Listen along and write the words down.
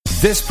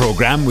This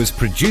programme was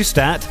produced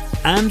at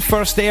and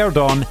first aired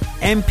on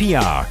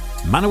MPR,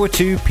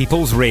 Manawatu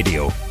People's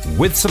Radio,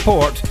 with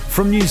support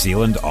from New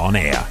Zealand On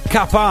Air.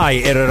 Ka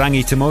pai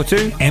Irarangi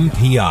Tamotu,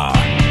 MPR.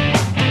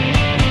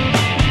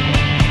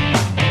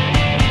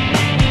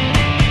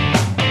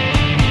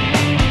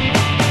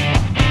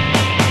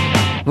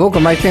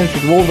 Welcome, mates, to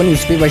the award-winning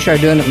Speedway Show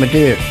down at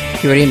Madeira.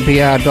 Here at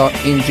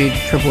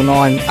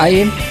NPR.NZ999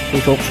 AM, we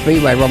talk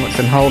Speedway,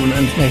 Robertson Holden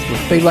International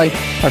Speedway.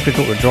 Plus we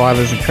talk to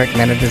drivers and track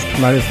managers,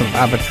 promoters from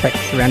other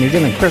tracks around New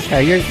Zealand. Chris, how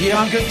are you?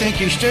 Yeah, I'm good, thank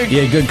you, Stu.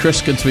 Yeah, good,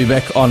 Chris. Good to be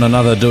back on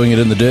another Doing It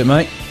in the Dirt,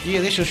 mate.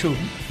 Yeah, that's for sure.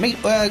 Mate,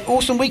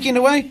 awesome weekend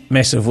away.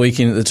 Massive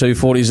weekend at the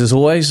 240s as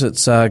always.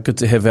 It's good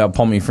to have our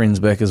Pommy friends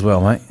back as well,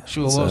 mate.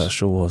 Sure was.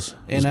 Sure was.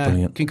 And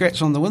brilliant.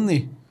 Congrats on the win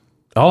there.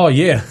 Oh,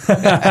 yeah.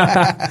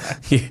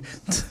 Yeah,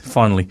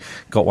 finally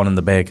got one in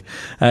the bag.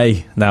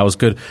 Hey, no, it was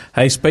good.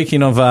 Hey,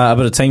 speaking of a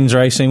bit of teams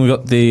racing, we've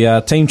got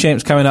the team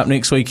champs coming up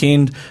next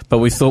weekend, but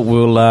we thought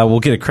we'll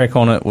get a crack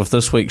on it with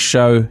this week's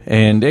show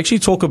and actually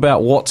talk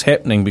about what's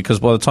happening, because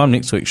by the time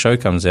next week's show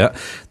comes out,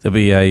 there'll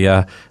be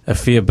a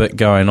fair bit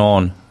going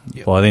on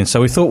by then.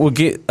 So we thought we'll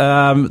get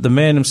the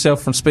man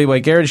himself from Speedway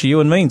Garage, you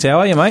and me. How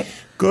are you, mate?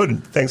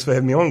 Good. Thanks for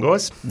having me on,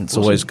 guys. It's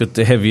always good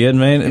to have you in,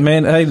 man.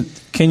 Man, hey,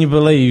 can you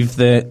believe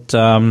that,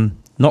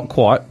 not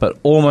quite, but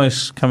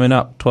almost coming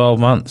up 12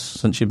 months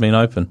since you've been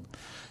open?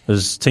 It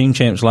was team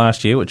champs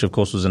last year, which of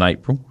course was in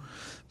April,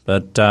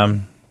 but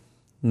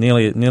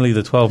nearly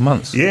the 12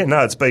 months. Yeah, no,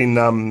 it's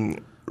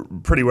been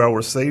pretty well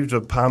received.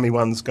 The Palmy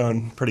one's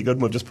going pretty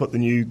good. We've just put the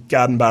new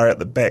garden bar out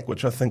the back,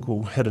 which I think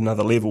will hit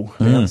another level.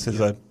 Now. So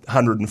there's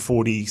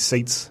 140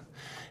 seats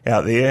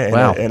out there and,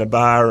 wow. and a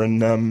bar,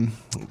 and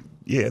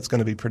yeah, it's going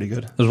to be pretty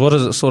good. What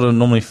does it sort of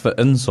normally fit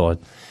inside?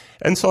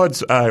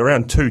 Inside's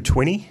around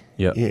 220.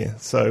 Yep. Yeah,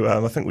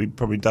 so I think we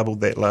probably doubled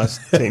that last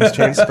team's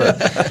chance.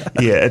 But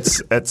yeah,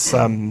 it's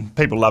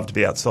people love to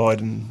be outside,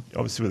 and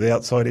obviously with the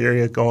outside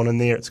area gone in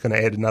there, it's going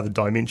to add another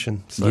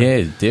dimension. So.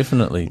 Yeah,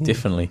 definitely.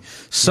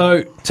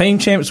 So team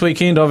champs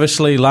weekend,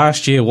 obviously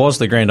last year was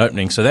the grand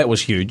opening, so that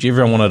was huge.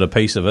 Everyone wanted a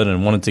piece of it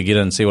and wanted to get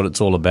in and see what it's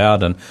all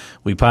about, and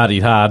we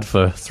partied hard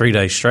for 3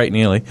 days straight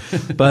nearly.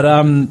 But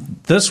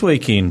this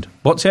weekend,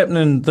 what's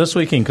happening this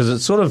weekend? Because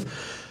it's sort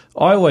of,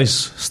 I always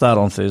start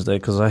on Thursday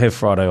because I have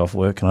Friday off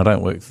work and I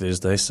don't work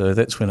Thursday, so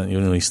that's when it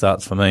usually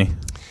starts for me.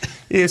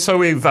 Yeah, so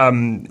we've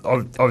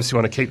obviously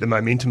want to keep the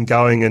momentum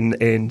going,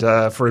 and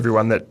for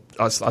everyone that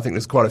I think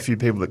there's quite a few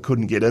people that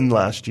couldn't get in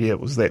last year. It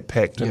was that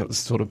packed, and it was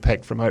sort of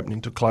packed from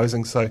opening to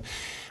closing. So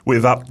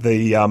we've upped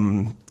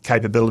the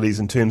capabilities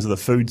in terms of the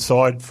food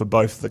side for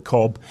both the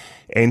Cobb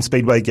and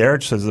Speedway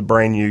Garage. So there's a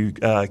brand new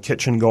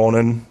kitchen gone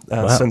in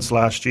since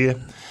last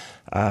year.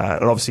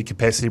 And obviously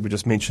capacity we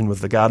just mentioned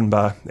with the garden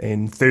bar.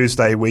 And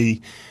Thursday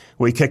we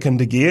kick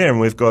into gear, and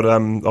we've got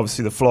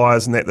obviously the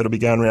flyers and that'll be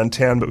going around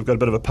town, but we've got a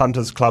bit of a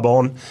punters club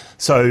on.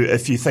 So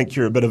if you think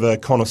you're a bit of a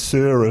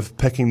connoisseur of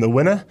picking the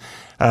winner,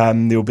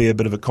 there'll be a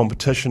bit of a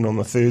competition on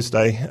the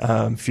Thursday,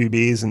 a few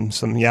beers and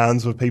some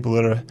yarns with people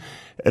that are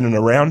in and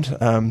around.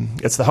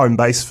 It's the home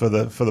base for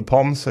the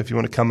Poms, so if you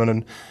want to come in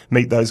and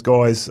meet those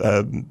guys,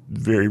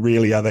 very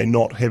rarely are they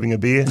not having a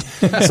beer,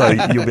 so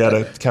you'll be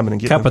able to come in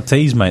and get cup of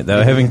teas, mate. They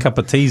were having cup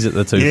of teas at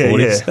the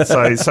 240s.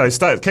 Yeah.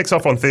 So kicks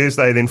off on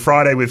Thursday, then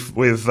Friday we're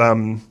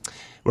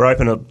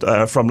open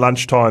from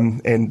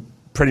lunchtime and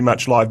pretty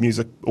much live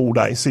music all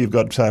day. So you've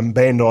got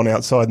band on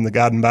outside in the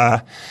garden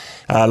bar.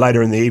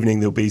 Later in the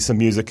evening there'll be some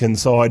music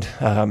inside,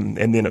 and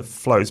then it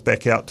flows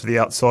back out to the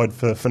outside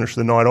for finish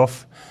the night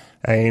off.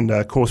 And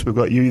of course we've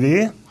got you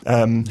there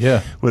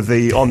with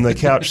the on the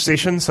couch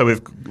session. So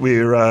we've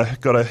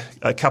got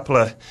a couple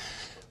of,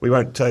 we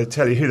won't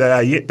tell you who they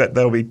are yet, but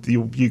they'll be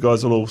you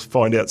guys will all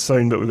find out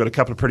soon. But we've got a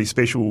couple of pretty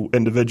special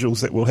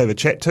individuals that we'll have a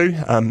chat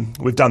to.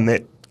 We've done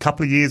that a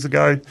couple of years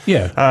ago.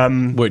 Yeah,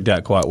 worked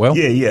out quite well.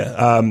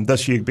 Yeah.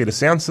 This year better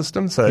sound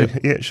system, so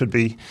yeah, it should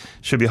be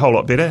a whole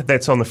lot better.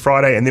 That's on the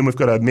Friday, and then we've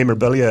got a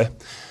memorabilia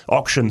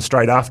auction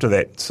straight after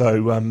that.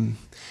 So.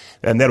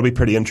 And that'll be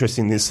pretty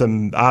interesting. There's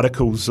some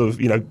articles of,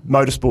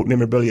 motorsport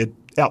memorabilia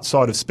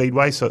outside of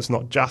Speedway, so it's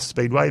not just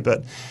Speedway,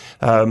 but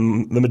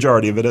the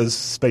majority of it is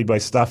Speedway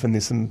stuff, and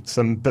there's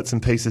some bits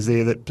and pieces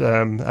there that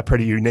are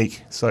pretty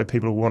unique, so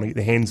people will want to get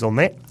their hands on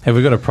that. Have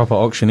we got a proper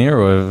auctioneer,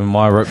 or am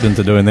I roped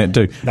into doing that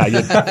too? No,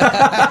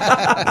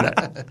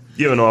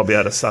 you and I will be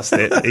able to suss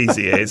that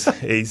easy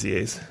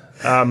as.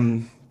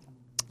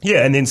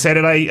 Yeah, and then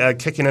Saturday,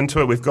 kicking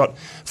into it, we've got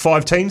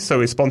 5 teams, so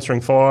we're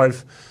sponsoring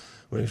 5.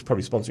 We're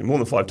probably sponsoring more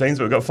than 5 teams,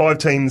 but we've got 5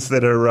 teams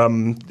that are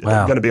going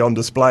to be on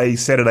display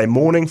Saturday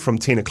morning from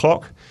 10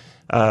 o'clock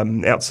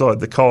outside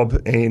the Cobb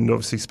and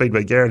obviously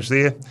Speedway Garage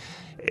there.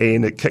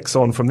 And it kicks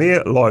on from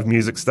there. Live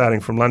music starting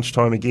from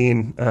lunchtime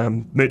again.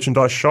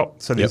 Merchandise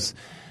shop. So there's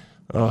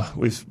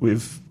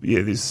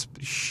there's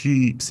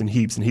heaps and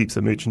heaps and heaps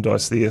of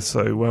merchandise there.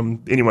 So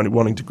anyone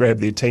wanting to grab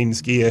their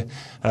team's gear,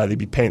 there'd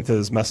be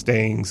Panthers,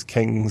 Mustangs,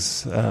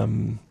 Kings,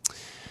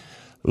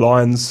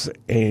 Lions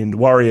and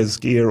Warriors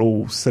gear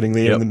all sitting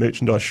there in the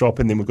merchandise shop,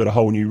 and then we've got a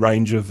whole new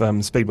range of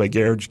Speedway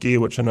Garage gear,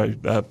 which I know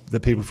the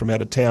people from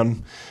out of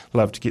town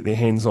love to get their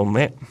hands on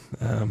that.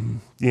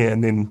 And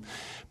then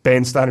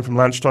band starting from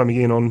lunchtime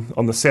again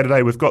on the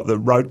Saturday. We've got the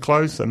road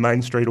closed, so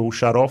Main Street all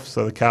shut off,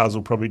 so the cars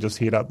will probably just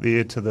head up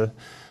there to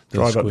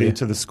drive up there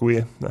to the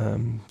square.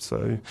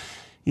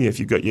 If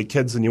you've got your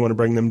kids and you want to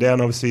bring them down,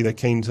 obviously they're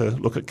keen to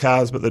look at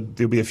cars, but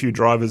there'll be a few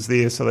drivers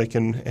there so they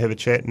can have a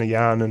chat and a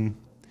yarn, and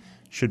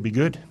should be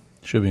good.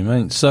 Should be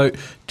mean. So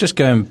just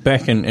going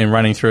back and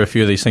running through a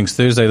few of these things,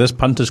 Thursday, this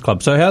Punters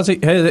Club. So how's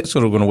that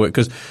sort of going to work?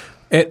 Because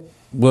at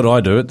what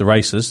I do at the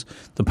races,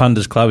 the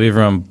Punters Club,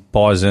 everyone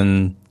buys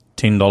in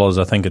 $10,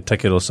 I think, a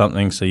ticket or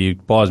something, so you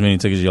buy as many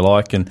tickets as you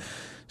like, and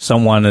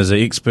someone is an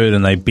expert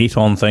and they bet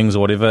on things or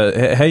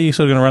whatever. How are you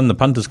sort of going to run the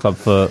Punters Club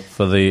for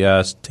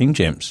the team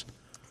champs?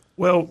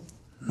 Well,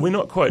 we're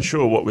not quite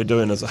sure what we're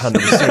doing is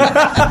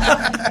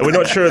 100%. We're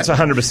not sure it's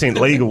 100%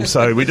 legal,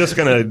 so we're just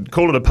going to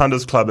call it a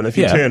Punters Club, and if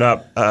you turn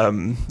up,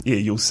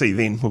 you'll see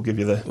then. We'll give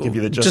you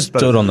the gist. Just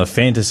do it on the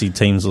fantasy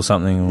teams or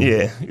something.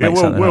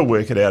 We'll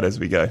work it out as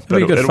we go.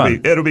 But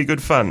it'll be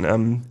good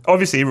fun.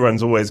 Obviously,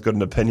 everyone's always got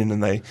an opinion,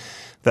 and they're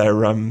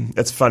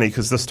it's funny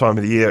because this time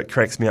of the year it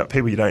cracks me up.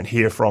 People you don't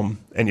hear from,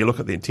 and you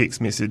look at their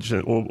text message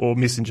or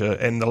messenger,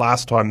 and the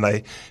last time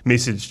they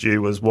messaged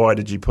you was, why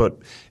did you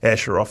put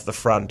Asher off the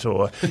front,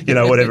 or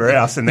whatever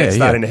else, and that's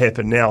starting to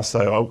happen now.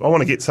 So I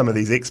want to get some of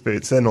these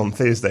experts in on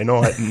Thursday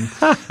night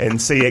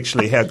and see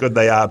actually how good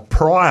they are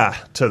prior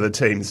to the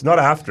teams, not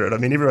after it. I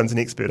mean, everyone's an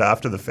expert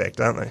after the fact,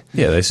 aren't they?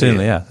 Yeah, they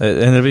certainly are, and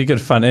it'll be good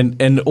fun.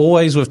 And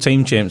always with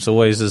team champs,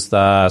 always is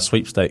the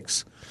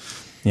sweepstakes.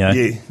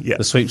 The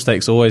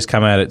sweepstakes always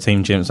come out at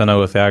team champs. I know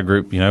with our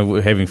group,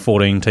 we're having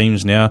 14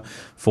 teams now,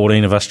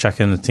 14 of us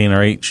chuck in a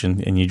tenner each,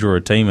 and you draw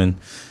a team, and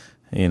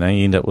you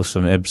end up with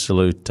some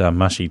absolute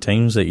mushy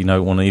teams that you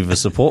don't want to either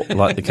support,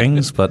 like the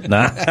Kings, but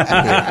nah.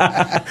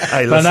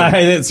 Hey,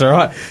 that's all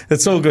right.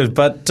 It's all good.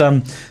 But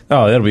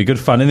that'll be good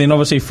fun. And then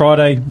obviously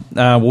Friday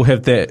we'll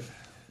have that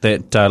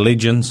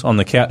Legends on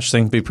the couch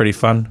thing. Be pretty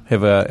fun.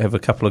 Have a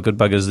couple of good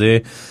buggers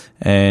there,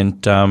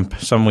 and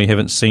some we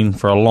haven't seen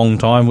for a long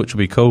time, which will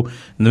be cool.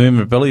 And the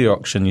memorabilia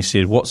auction, you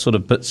said, what sort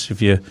of bits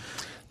have you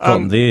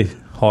got there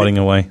hiding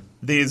away?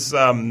 There's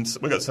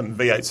we've got some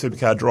V8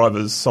 supercar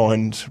drivers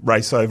signed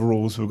race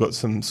overalls. We've got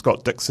some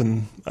Scott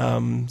Dixon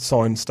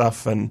signed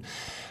stuff, and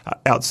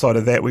outside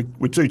of that, we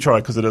do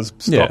try, because it is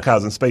stock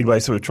cars and speedway,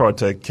 so we've tried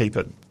to keep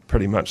it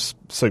pretty much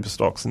super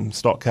stocks and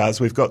stock cars.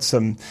 We've got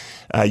some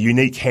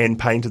unique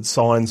hand-painted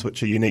signs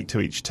which are unique to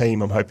each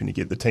team. I'm hoping to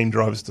get the team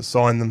drivers to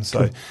sign them.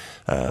 So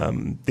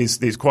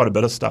there's quite a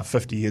bit of stuff,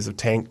 50 years of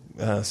tank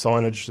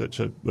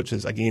signage, which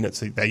is, again,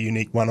 they're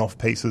unique one-off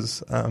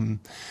pieces.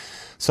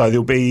 So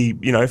there'll be,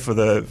 for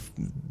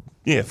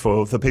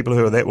the people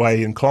who are that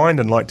way inclined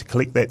and like to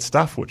collect that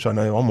stuff, which I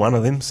know I'm one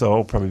of them, so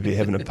I'll probably be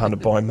having a punt to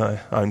buy my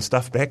own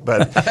stuff back.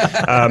 But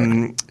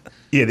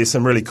there's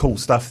some really cool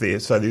stuff there.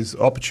 So there's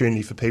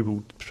opportunity for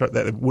people that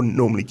they wouldn't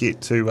normally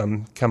get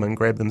to come and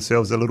grab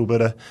themselves a little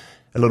bit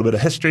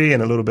of history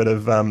and a little bit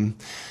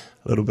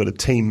of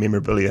team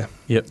memorabilia.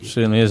 Yep,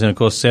 certainly is. And of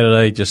course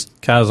Saturday,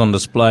 just cars on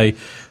display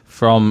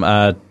from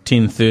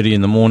 10:30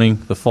 in the morning.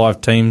 The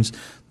 5 teams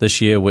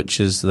this year, which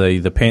is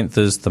the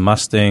Panthers, the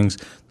Mustangs,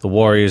 the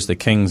Warriors, the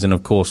Kings, and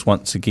of course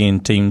once again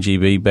Team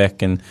GB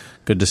back, and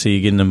good to see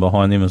you getting in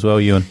behind them as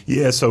well, Ewan.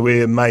 Yeah, so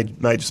we're a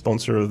major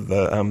sponsor of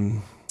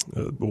the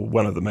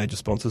one of the major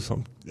sponsors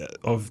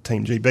of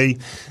Team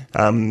GB.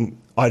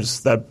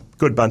 They're a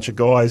good bunch of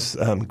guys,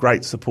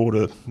 great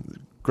supporter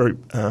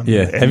group. Have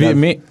you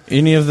met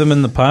any of them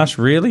in the past,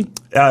 really?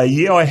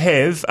 Yeah, I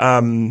have.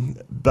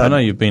 But I know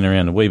you've been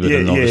around a wee bit,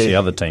 and obviously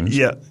other teams.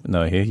 Yeah.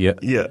 No, here,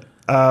 yeah.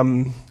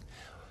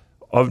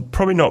 I've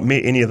probably not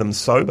met any of them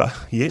sober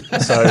yet,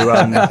 so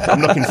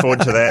I'm looking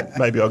forward to that.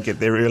 Maybe I'll get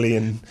there early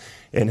and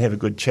have a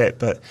good chat.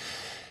 But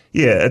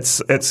yeah,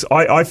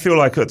 I feel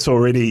like it's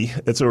already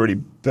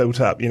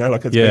built up.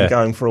 Like it's been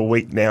going for a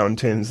week now in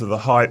terms of the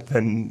hype,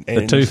 and the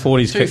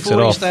 240s kicks it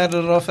off. Started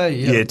it off, eh?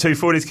 Yeah,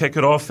 240s kick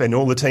it off, and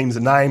all the teams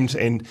are named.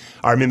 And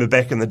I remember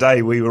back in the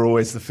day, we were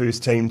always the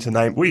first team to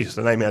name. We used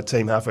to name our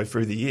team halfway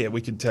through the year.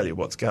 We could tell you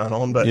what's going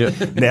on, but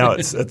now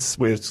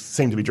we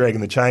seem to be dragging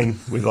the chain.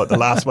 We're like the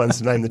last ones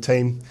to name the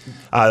team.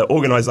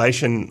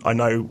 Organisation, I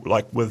know,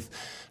 like with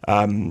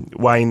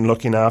Wayne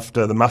looking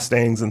after the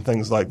Mustangs and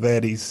things like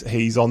that.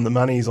 He's on the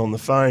money. He's on the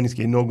phone. He's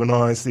getting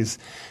organised.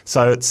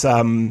 So it's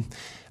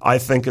I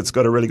think it's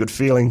got a really good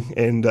feeling,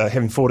 and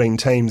having 14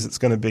 teams, it's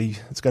going to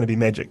be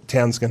magic.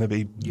 Town's going to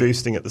be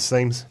bursting at the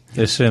seams.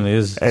 It certainly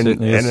is. And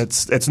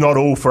it's not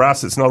all for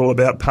us. It's not all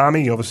about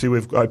Palmy. Obviously,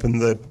 we've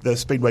opened the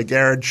Speedway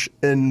Garage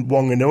in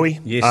Wanganui.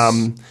 Yes.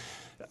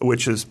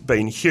 Which has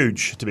been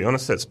huge, to be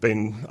honest. That's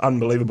been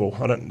unbelievable.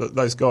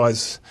 Those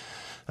guys.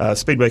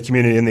 Speedway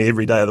community in there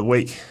every day of the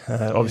week.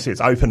 Obviously,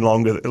 it's open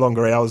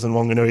longer hours in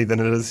Wanganui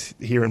than it is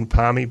here in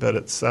Palmy, but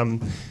it's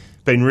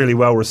been really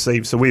well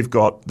received. So we've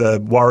got the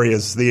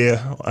Warriors there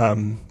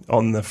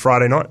on the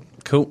Friday night.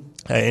 Cool.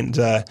 And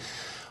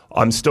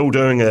I'm still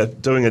doing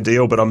a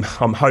deal, but I'm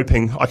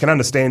hoping I can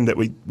understand that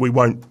we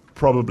won't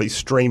probably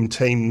stream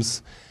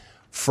teams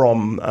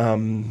from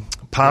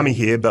Palmy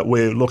here, but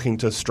we're looking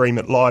to stream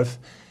it live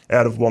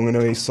out of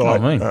Wanganui's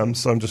site.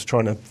 So I'm just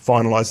trying to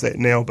finalise that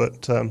now,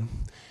 but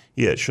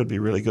it should be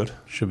really good.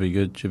 Should be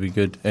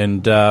good.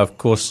 And of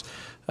course,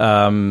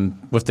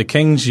 with the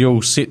Kings, you're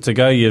all set to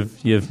go.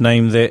 You've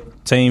named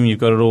that team. You've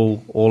got it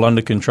all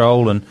under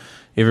control, and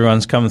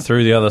everyone's come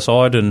through the other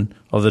side. And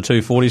of the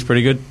 240s,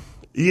 pretty good.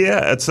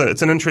 Yeah, it's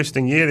an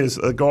interesting year. There's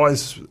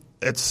guys.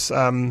 It's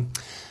kind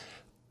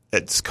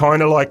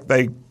of like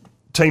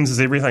teams is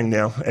everything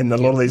now, and a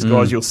lot of these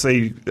guys you'll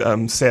see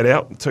sat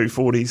out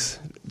 240s,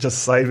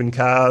 just saving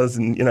cars,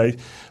 and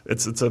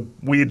it's a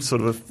weird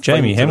sort of.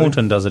 Jamie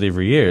Hamilton does it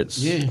every year.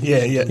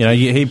 Yeah.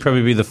 He'd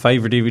probably be the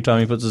favourite every time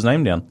he puts his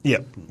name down. Yeah.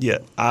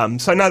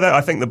 So no,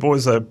 I think the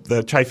boys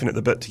they're chafing at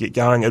the bit to get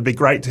going. It'd be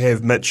great to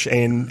have Mitch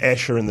and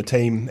Asher in the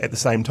team at the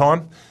same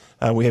time.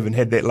 We haven't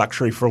had that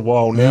luxury for a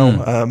while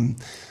now.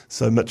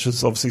 So Mitch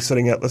is obviously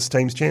sitting out this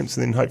team's champs,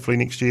 and then hopefully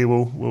next year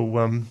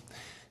we'll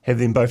have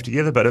them both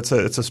together. But it's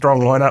a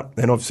strong lineup,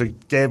 and obviously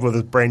Gav with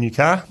a brand new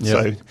car. Yep.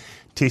 So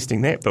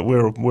testing that, but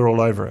we're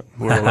all over it.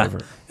 We're all over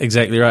it.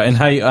 Exactly right. And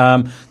hey,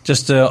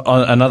 just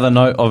on another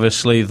note,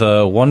 obviously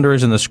the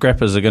Wanderers and the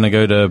Scrappers are going to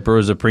go to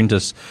Brewers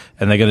Apprentice,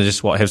 and they're going to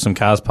just have some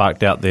cars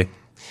parked out there.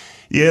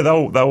 Yeah,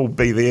 they'll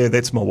be there.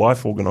 That's my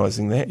wife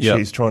organising that. Yep.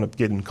 She's trying to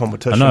get in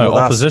competition. I know, with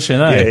opposition,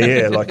 us.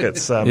 eh? Yeah, like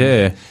it's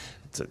yeah.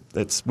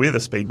 It's we're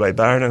the Speedway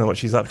bar. I don't know what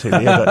she's up to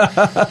there,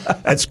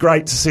 but it's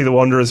great to see the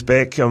Wanderers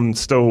back. I'm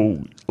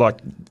still I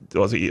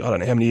don't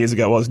know how many years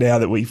ago it was now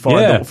that we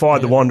fired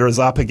the Wanderers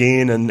up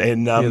again, and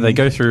they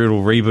go through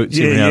little reboots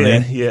every now and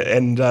then. Yeah,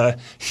 and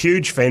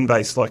huge fan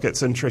base. Like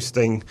it's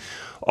interesting.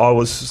 I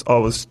was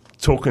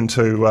talking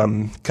to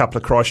a couple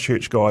of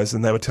Christchurch guys,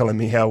 and they were telling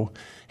me how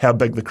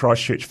big the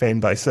Christchurch fan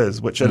base is,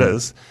 which it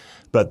is,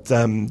 but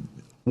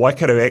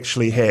Waikato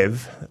actually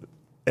have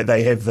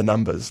the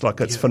numbers.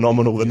 Like it's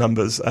phenomenal, the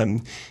numbers.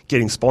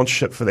 Getting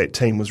sponsorship for that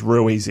team was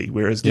real easy,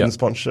 whereas getting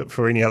sponsorship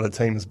for any other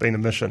team has been a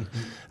mission.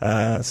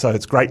 So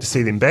it's great to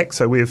see them back.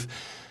 So we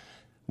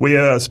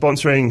are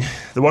sponsoring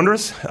the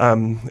Wanderers,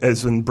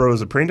 as in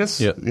Brewers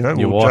Apprentice. Yep.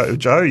 Your wife,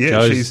 Jo,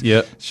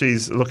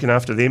 she's looking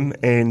after them,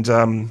 and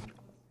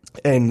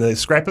the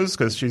Scrappers,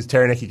 because she's a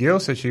Taranaki girl,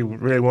 so she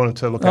really wanted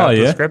to look after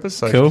the Scrappers.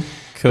 So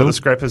cool. The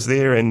Scrappers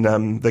there,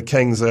 and the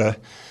Kings are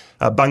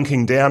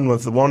bunking down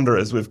with the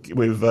Wanderers. We're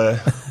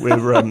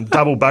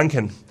double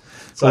bunking.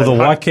 So all the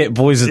Waikat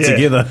boys are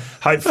together.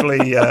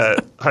 Hopefully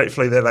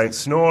they don't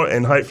snore,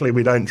 and hopefully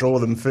we don't draw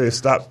them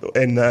first up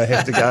and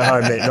have to go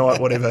home that night,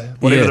 whatever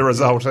the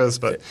result is.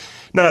 But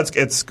no,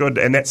 it's good,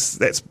 and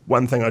that's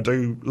one thing I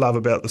do love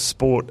about the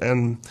sport,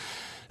 and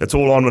it's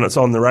all on when it's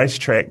on the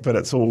racetrack, but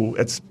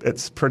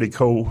it's pretty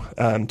cool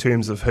in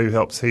terms of who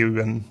helps who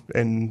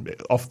and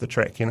off the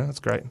track. It's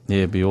great. Yeah,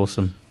 it'd be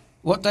awesome.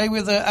 What day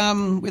were they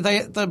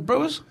at the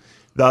Brewers?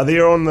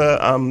 They're on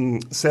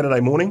the Saturday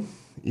morning.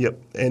 Yep,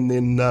 and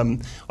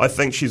then I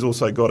think she's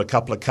also got a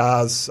couple of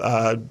cars.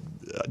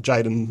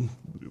 Jaden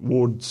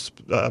Ward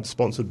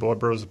sponsored by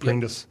Brewers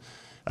Apprentice.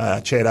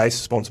 Chad Ace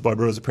sponsored by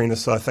Brewers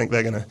Apprentice. So I think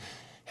they're going to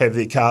have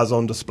their cars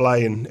on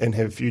display and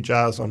have a few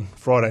jars on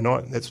Friday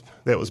night.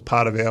 That was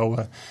part of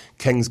our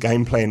King's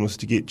game plan, was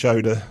to get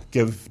Joe to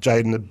give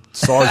Jaden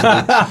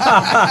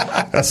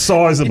a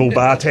sizable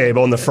bar tab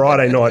on the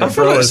Friday night. I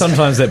feel like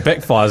sometimes that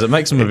backfires. It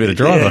makes him a better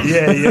driver.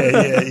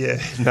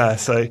 Yeah. No,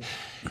 so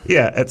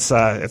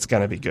it's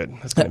going to be good.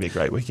 It's going to be a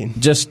great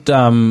weekend. Just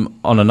on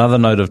another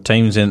note of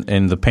teams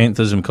and the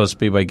Panthers, and because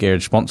Speedway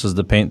Garage sponsors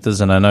the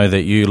Panthers, and I know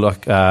that you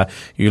look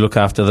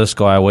after this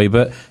guy a wee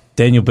bit.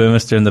 Daniel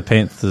Burmester and the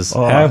Panthers.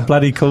 How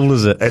bloody cool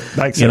is it?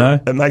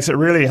 It makes it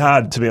really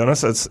hard, to be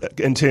honest. It's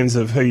in terms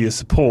of who you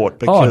support.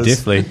 Because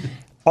definitely.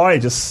 I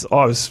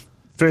was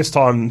first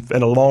time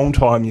in a long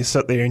time. You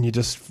sit there and you're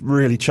just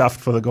really chuffed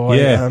for the guy.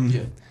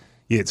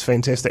 Yeah, it's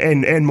fantastic.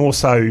 And more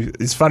so,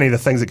 it's funny the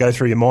things that go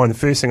through your mind. The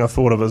first thing I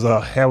thought of was,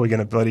 how are we going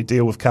to bloody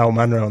deal with Carl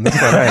Munro on this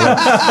one?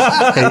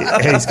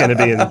 He's going to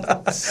be in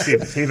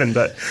seventh heaven.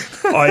 But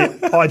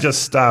I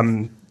just,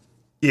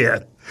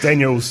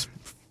 Daniel's.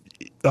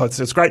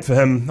 It's great for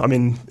him. I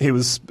mean, he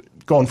was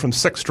gone from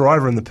sixth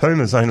driver in the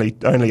Pumas only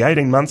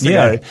 18 months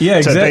ago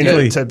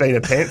to being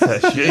a Panther.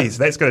 Jeez,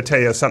 that's got to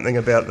tell you something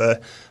about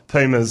the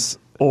Pumas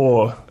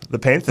or the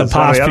Panthers. The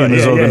past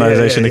Pumas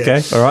organisation,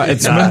 okay? All right,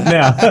 it's mint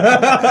now.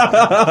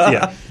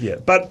 Yeah.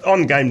 But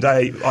on game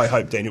day, I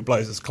hope Daniel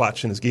blows his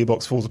clutch and his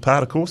gearbox falls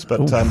apart, of course.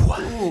 But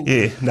we'll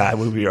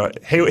be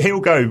right. He'll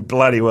go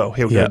bloody well.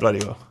 Go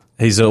bloody well.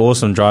 He's an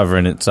awesome driver,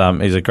 and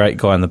he's a great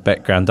guy in the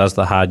background. Does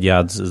the hard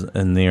yards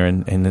in there,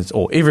 and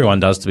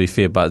everyone does, to be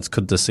fair. But it's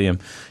good to see him,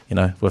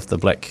 with the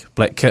black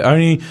kit.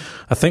 Only,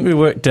 I think we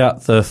worked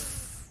out the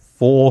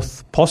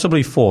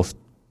possibly fourth,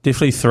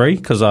 definitely three,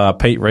 because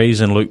Pete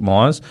Rees and Luke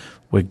Myers.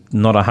 We're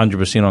not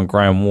 100% on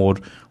Graham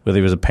Ward, whether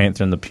he was a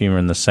Panther and the Puma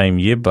in the same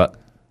year, but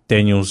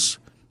Daniel's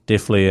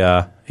definitely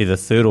either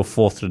third or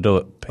fourth to do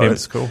it.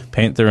 That's cool.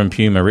 Panther and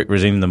Puma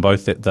representing them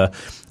both at the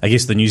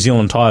New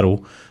Zealand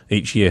title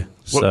each year.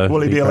 So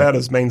will he be allowed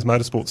his Means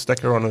Motorsport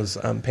sticker on his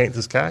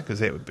Panthers car? Because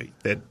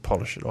that'd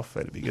polish it off.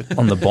 That'd be good.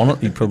 On the bonnet,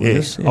 he probably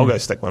is. Yeah. I'll go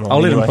stick one on. I'll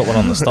let anyway. him put one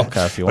on the stock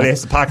car if you want. But he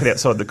has to park it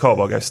outside the Cobb.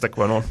 I'll go stick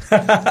one on.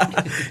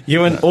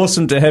 Ewan,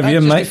 awesome to have you,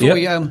 Just mate. before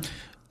Yep.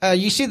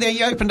 you said that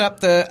you opened up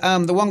the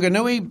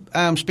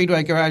Wanganui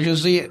Speedway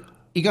garages. Are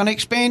you going to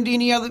expand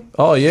any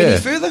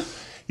further?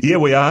 Yeah,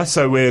 we are.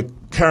 So we're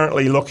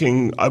currently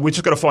looking. We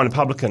just got to find a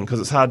publican because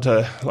it's hard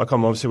to. Like,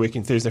 I'm obviously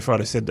working Thursday,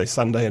 Friday, Saturday,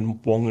 Sunday in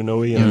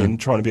Wanganui, and then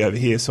trying to be over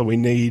here. So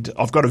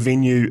I've got a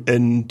venue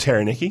in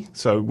Taranaki,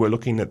 so we're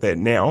looking at that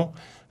now.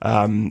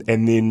 And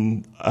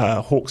then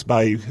Hawke's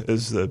Bay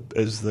is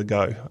the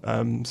go.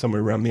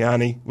 Somewhere around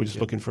Miani. We're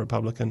just looking for a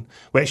publican.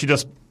 We actually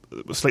just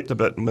slept a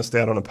bit and missed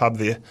out on a pub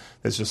there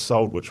that's just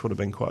sold, which would have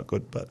been quite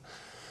good. But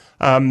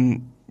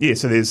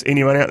so there's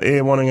anyone out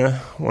there wanting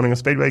a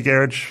Speedway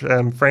Garage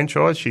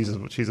franchise, she's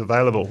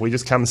available. We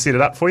just come and set it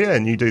up for you,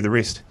 and you do the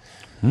rest.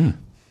 Could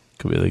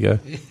really go.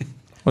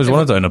 Always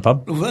wanted to own a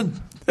pub.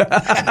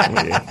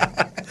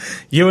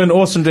 Ewan,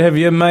 awesome to have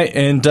you in, mate,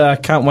 and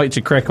can't wait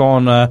to crack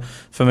on.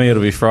 For me,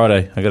 it'll be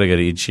Friday. I got to go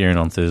to Ed Sheeran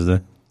on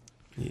Thursday.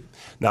 Yeah.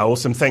 No,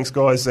 awesome. Thanks,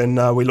 guys,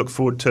 and we look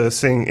forward to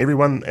seeing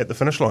everyone at the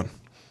finish line.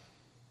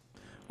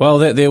 Well,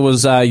 there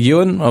was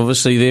Ewan,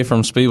 obviously there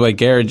from Speedway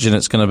Garage, and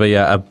it's going to be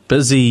a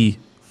busy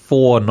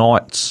 4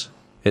 nights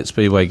at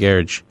Speedway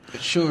Garage. It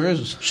sure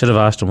is. Should have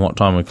asked him what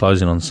time we're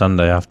closing on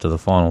Sunday after the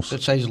finals.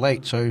 It says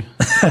late, so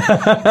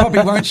probably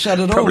won't shut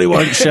at all. Probably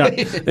won't shut,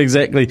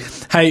 exactly.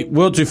 Hey,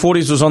 World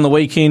 240s was on the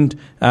weekend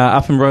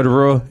up in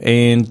Rotorua,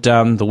 and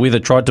the weather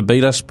tried to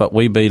beat us, but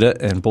we beat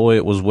it, and boy,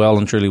 it was well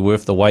and truly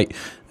worth the wait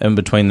in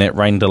between that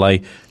rain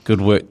delay. Good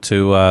work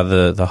to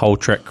the whole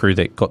track crew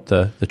that got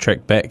the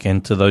track back,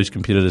 and to those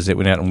competitors that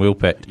went out and wheel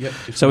packed. Yep,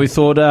 so we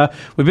thought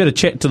we better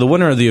chat to the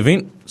winner of the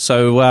event.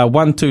 So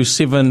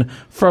 127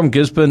 from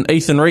Gisborne,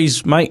 Ethan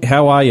Rees, mate,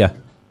 how are you?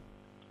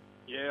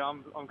 Yeah,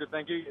 I'm good,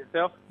 thank you.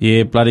 Yourself?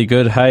 Yeah, bloody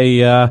good.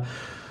 Hey,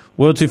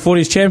 World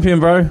 240s champion,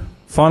 bro.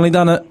 Finally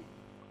done it.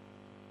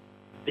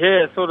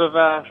 Yeah, sort of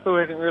still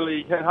hasn't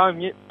really hit home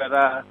yet, but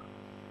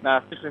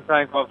especially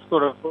saying I've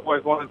sort of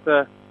always wanted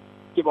to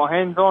get my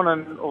hands on,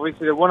 and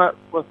obviously to win it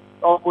with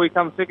Old Boy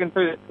come second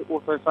too, that's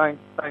also saying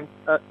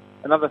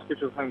another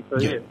special thing. So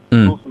yeah,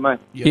 cool for me.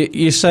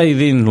 You say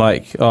then,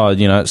 like,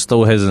 it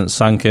still hasn't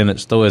sunk in, it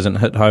still hasn't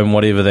hit home,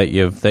 whatever, that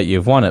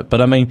you've won it.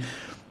 But I mean,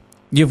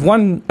 you've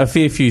won a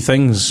fair few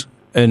things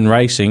in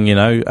racing,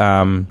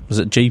 was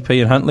it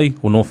GP and Huntly?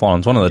 Or North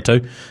Island's, one of the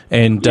two.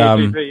 And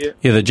GP,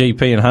 the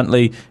GP and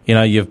Huntly,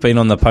 you've been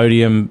on the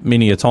podium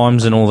many a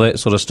times and all that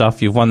sort of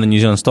stuff. You've won the New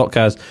Zealand stock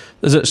cars.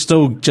 Is it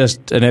still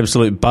just an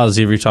absolute buzz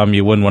every time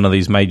you win one of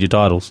these major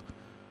titles?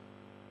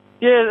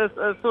 Yeah,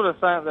 it's sort of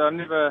something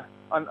that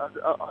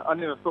I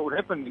never thought would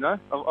happen,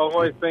 I've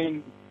always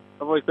been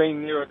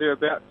there or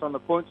thereabouts on the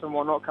points and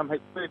whatnot come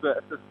H2, but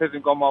it just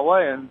hasn't gone my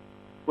way, and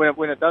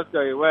when it does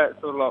go your way,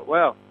 it's sort of like,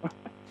 wow.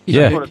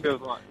 Yeah. That's what it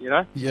feels like,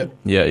 Yeah.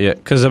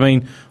 Because,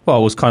 it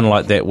was kind of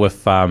like that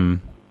with,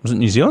 was it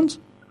New Zealand's?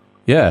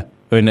 Yeah.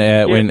 When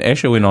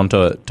Asher went on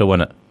to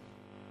win it.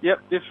 Yep,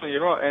 definitely,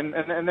 you're right. And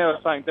they were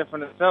saying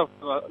different itself.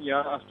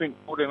 I spent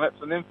 14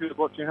 laps on them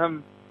watching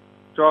him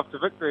drive to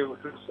victory,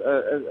 which was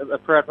a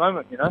proud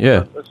moment,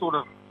 Yeah.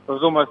 It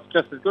was almost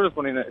just as good as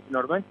winning it, if you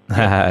know what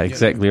I mean.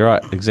 Exactly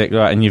right.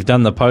 And you've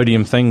done the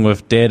podium thing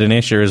with Dad and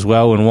Asher as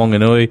well in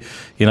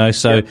Wanganui,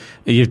 so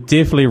you've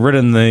definitely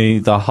ridden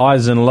the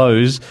highs and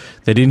lows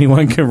that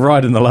anyone can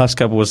ride in the last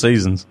couple of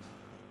seasons.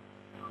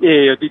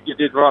 Yeah, you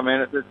did right,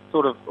 man. It's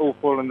sort of all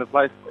fallen into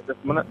place at this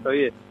minute, so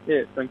yeah,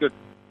 it's been good.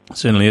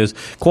 Certainly is.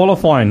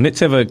 Qualifying, let's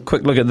have a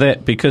quick look at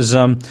that, because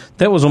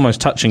that was almost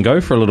touch and go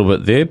for a little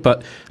bit there,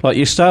 but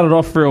you started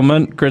off real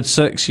mint, grid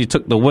 6, you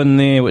took the win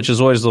there, which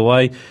is always the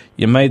way.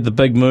 You made the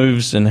big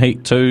moves in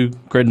heat 2,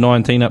 grid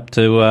 19 up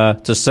to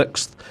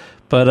 6th,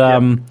 but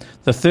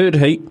the third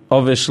heat,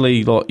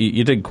 obviously,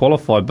 you did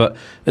qualify, but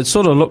it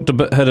sort of looked a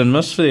bit hit and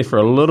miss there for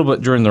a little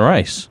bit during the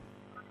race.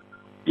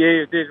 Yeah,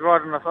 you did,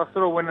 right enough. I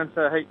sort of went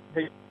into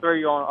heat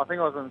 3 I think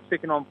I was in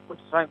second on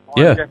points, behind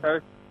Jacko,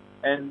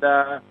 and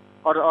I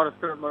just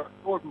couldn't move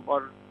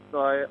forward.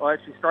 I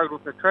actually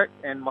struggled with the track,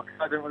 and my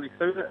car didn't really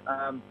suit it.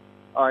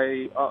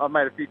 I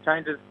made a few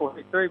changes for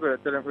heat 3, but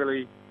it didn't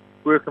really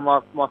work in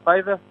my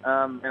favour,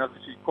 and I was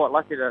actually quite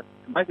lucky to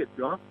make it, to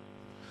be honest.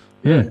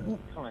 Yeah.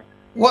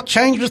 What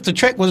changed with the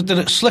track? Did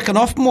it slicken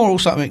off more or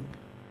something?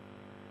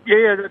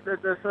 Yeah, it's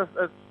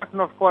slicken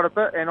off quite a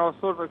bit, and I was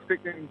sort of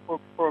expecting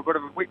for a bit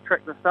of a wet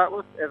track to start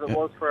with, as it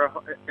was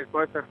as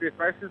both our first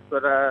races,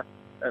 but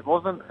it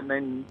wasn't, and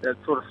then it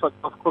sort of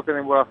slipped off quicker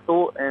than what I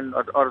thought, and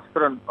I just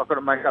couldn't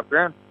make up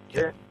ground.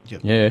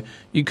 Yeah,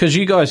 because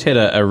you guys had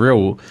a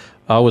real,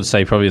 I would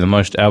say probably the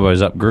most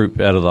elbows up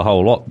group out of the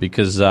whole lot,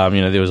 because there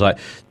was like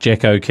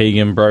Jacko,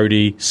 Keegan,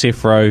 Brody,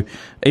 Sefro,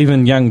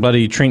 even young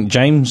bloody Trent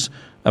James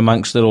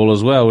amongst it all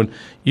as well. And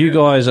you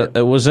guys,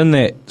 it was in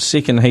that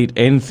second heat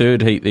and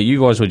third heat that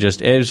you guys were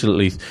just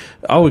absolutely,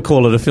 I would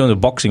call it a film of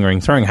boxing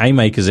ring, throwing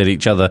haymakers at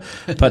each other,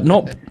 but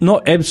not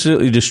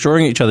absolutely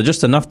destroying each other,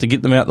 just enough to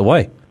get them out the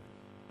way.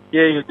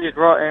 Yeah, you did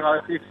right.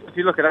 And if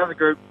you look at other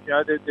groups,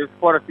 there's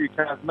quite a few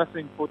cars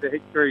missing for the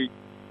Heat 3,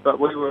 but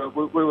we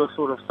were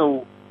sort of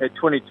still at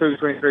 22,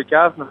 23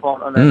 cars in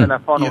our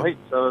final heat.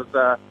 So it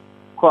was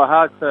quite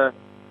hard to,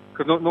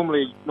 because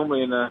normally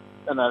in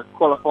a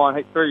qualifying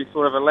Heat 3, you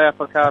sort of allow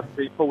for cars to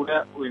be pulled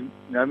out when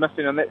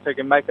missing on that, so you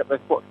can make up their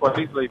spots quite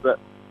easily. But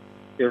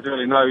there was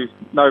really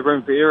no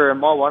room for error in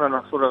my one, and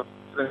I sort of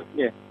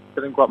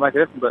didn't quite make it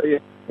happen. But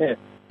yeah.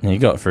 You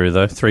got through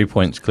though, 3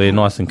 points clear,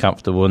 nice and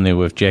comfortable in there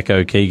with Jack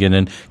O'Keegan,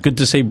 and good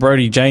to see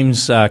Brody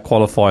James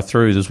qualify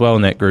through as well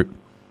in that group.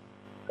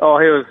 Oh,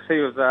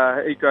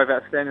 he drove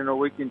outstanding all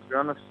weekend. To be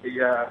honest,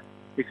 he's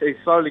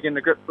slowly getting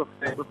the grip with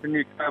the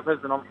new car of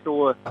his, and I'm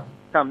sure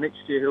come next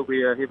year he'll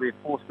be a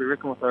force to be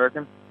reckoned with, I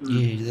reckon.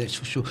 Yeah, that's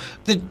for sure.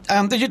 Did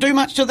you do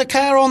much to the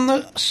car on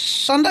the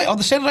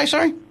Saturday?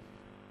 Sorry.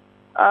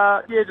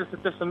 Yeah,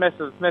 just a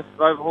massive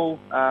overhaul.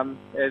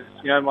 As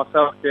you know,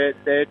 myself,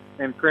 Dad,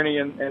 and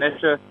Prenny and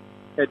Asher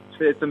had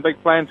some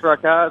big plans for our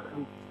cars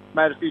and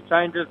made a few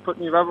changes, put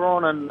new rubber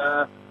on,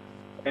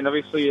 and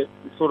obviously it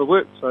sort of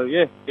worked. So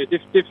yeah,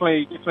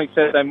 definitely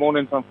Saturday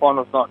mornings on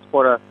finals night's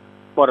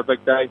quite a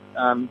big day.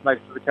 Make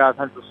sure the car's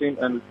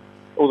 100% and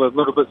all the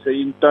little bits that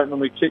you don't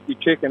normally check, you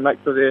check and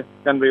make sure they're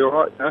going to be all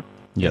right.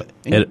 Yeah.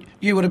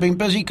 You would have been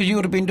busy because you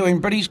would have been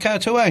doing Britty's car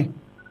too, eh?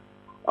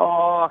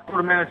 Oh, I sort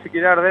of managed to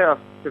get out of there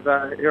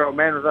because Harold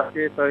Mann was up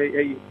here, so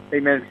he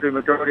managed to do the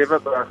majority of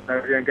it, but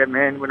I didn't get him a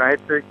hand when I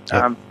had to.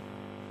 Yep.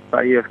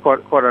 But yeah, it's quite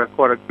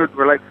a good,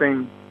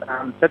 relaxing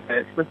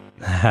Saturday actually.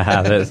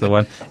 That's the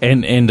one,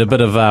 and a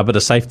bit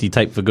of safety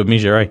tape for good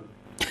measure, eh?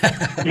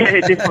 Yeah,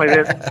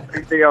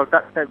 definitely. The old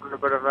duct tape got a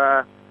bit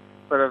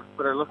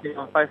of looking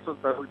on Facebook,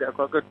 so it worked out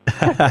quite good.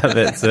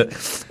 That's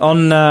it.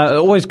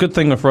 Always good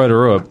thing with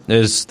Rotorua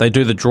is they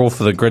do the draw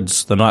for the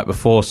grids the night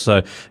before,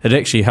 so it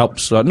actually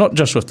helps, not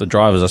just with the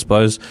drivers, I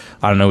suppose.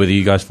 I don't know whether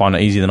you guys find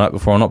it easy the night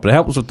before or not, but it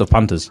helps with the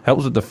punters,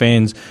 helps with the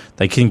fans.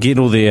 They can get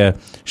all their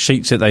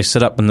sheets that they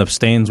sit up in the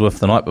stands with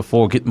the night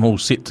before, get them all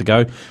set to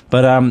go.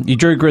 But you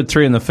drew grid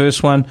 3 in the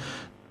first one.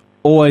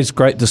 Always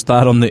great to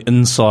start on the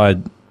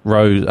inside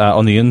road,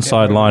 on the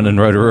inside line in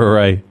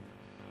Rotorua, eh?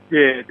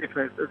 Yeah,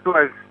 definitely. It's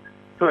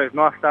always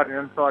nice starting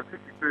inside.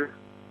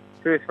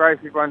 First race,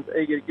 everyone's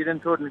eager to get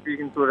into it, and if you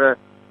can sort of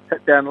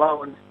hit down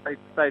low and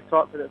stay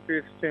tight for that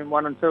first turn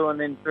 1 and 2, and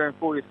then 3 and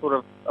 4, you're sort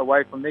of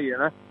away from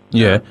there,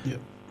 Yeah.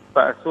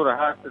 But it's sort of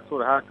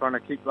hard trying to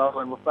keep low,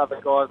 and with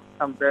other guys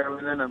come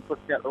barreling in and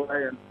pushing out the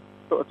way, and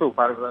it's all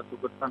part of it. It's all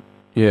good fun.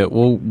 Yeah,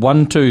 well,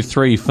 1, 2,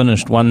 3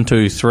 finished 1,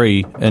 2,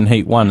 3 in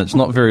Heat 1. It's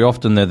not very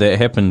often that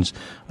happens.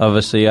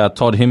 Obviously,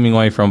 Todd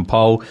Hemingway from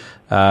pole,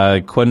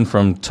 Quinn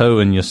from 2,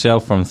 and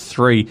yourself from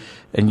 3.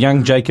 And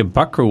young Jacob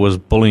Buckrill was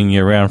bullying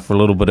you around for a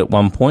little bit at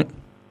one point.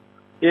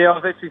 Yeah, I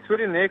was actually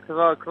sweating there because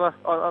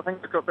I think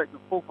I got back to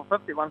 4 for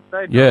 50 at one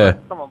stage. Yeah.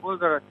 Come on, boys,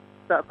 got to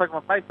start picking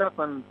my pace up,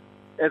 and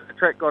as the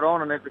track got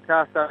on and as the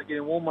car started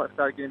getting warmer, it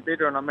started getting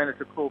better, and I managed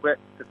to crawl back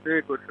to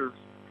 3rd, which was,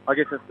 I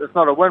guess it's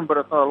not a win, but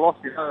it's not a loss.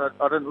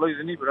 I didn't lose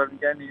any, but I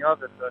didn't gain any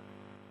either. So.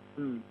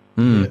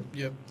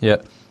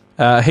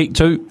 Yeah. Heat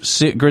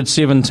 2, grid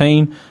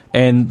 17,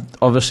 and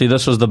obviously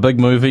this was the big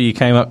mover. You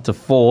came up to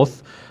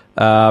 4th.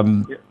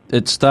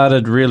 It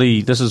started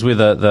really. This is where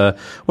I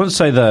wouldn't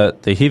say the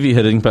heavy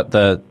hitting, but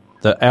the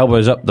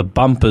elbows up, the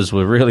bumpers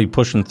were really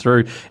pushing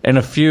through, and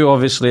a few,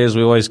 obviously, as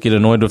we always get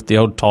annoyed with, the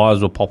old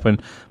tyres were popping.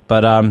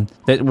 But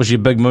that was your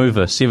big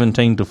mover,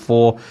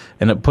 17-4,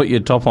 and it put you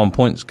top on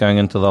points going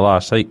into the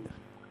last heat.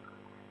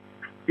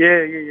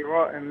 Yeah, you're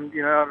right. And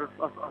I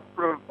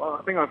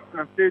think I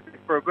was third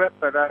for a bit,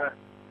 but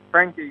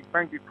Frankie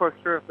pushed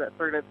through with that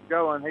 3 laps to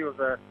go, and he was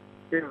a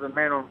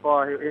man on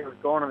fire. He was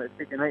gone in that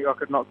second heat. I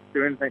could not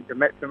do anything to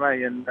match him,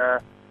 and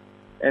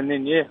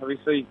then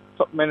obviously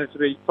managed to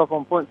be top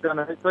on points down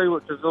in Heat 3,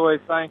 which is always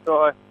saying that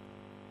I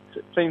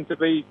seem to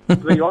be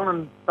on,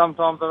 and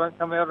sometimes I don't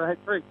come out in Heat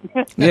 3.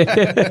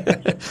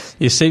 Yeah,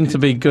 you seem to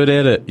be good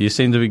at it. You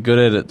seem to be good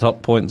at it.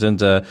 Top points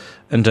into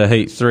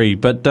Heat 3,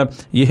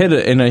 but you had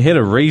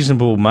a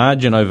reasonable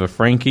margin over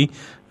Frankie,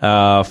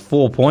 4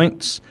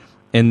 points,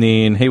 and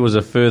then he was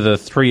a further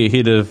 3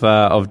 ahead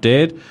of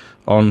Dad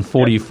on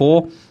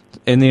 44,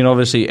 and then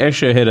obviously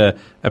Asher had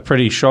a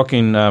pretty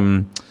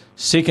shocking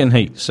second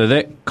heat. So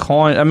that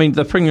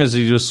the thing is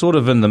he was sort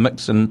of in the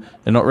mix and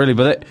not really,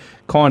 but that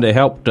kind of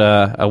helped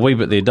a wee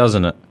bit there,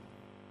 doesn't it?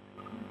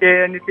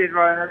 Yeah, and you did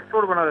right. And it's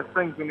sort of one of those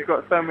things when you've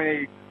got so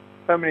many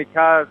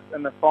cars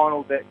in the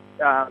final that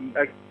are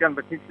going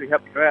to potentially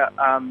help you out.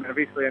 And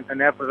obviously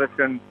in our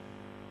position,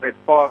 there's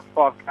five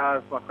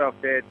cars, myself,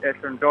 Dad,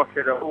 Asher and Josh,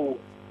 that are all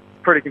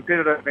pretty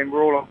competitive, and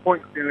we're all on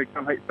points generally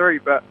come Heat 3,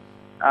 but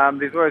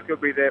there's always got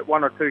to be that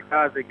 1 or 2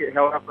 cars that get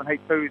held up in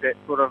Heat 2 that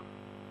sort of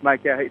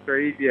make our Heat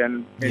 3 easier,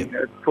 and it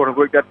sort of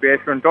worked out to be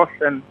Asher and Josh,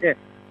 and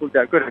worked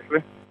out good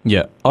actually.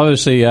 Yeah,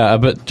 obviously a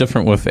bit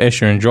different with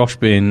Asher and Josh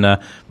being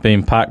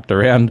parked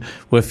around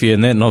with you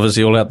and that, and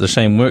obviously all out the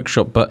same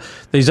workshop. But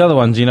these other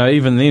ones,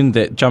 even then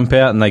that jump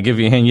out and they give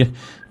you a hand,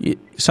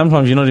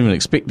 sometimes you're not even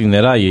expecting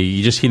that, are you?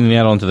 You're just heading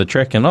out onto the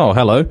track and, oh,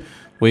 hello,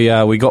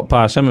 we got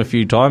past him a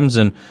few times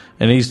and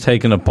he's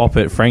taken a pop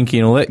at Frankie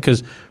and all that,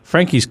 because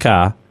Frankie's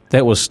car,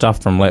 that was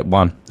stuff from lap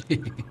 1.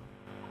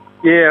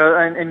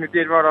 Yeah, and you're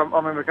dead right. I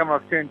remember coming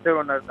off turn 2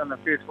 on the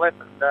first lap,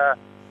 and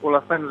all I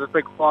seen was a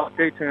big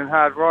 5G turn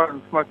hard right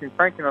and smoking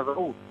Frankie, and I was like,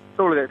 oh,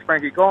 surely that's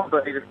Frankie gone,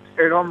 but he just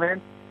carried on,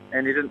 man,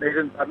 and he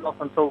didn't start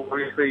off until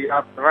obviously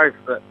after the race.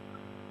 But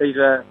he's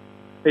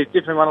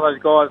definitely one of those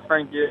guys,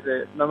 Frankie, is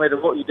that no matter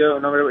what you do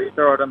and no matter what you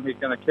throw at him, he's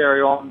going to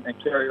carry on and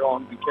carry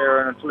on and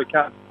carry on until he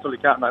can't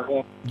no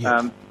more.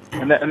 Yes.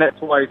 And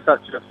that's why he's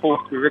such a force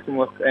to be reckoned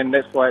with, and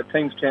that's why at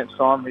Teams Champs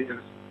time he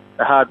is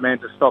a hard man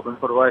to stop and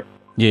put away.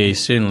 Yeah, he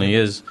certainly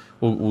is.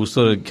 We'll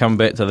sort of come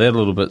back to that a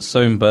little bit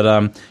soon,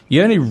 but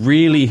you only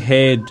really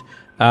had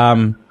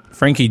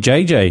Frankie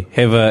JJ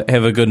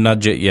have a good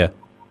nudge at you.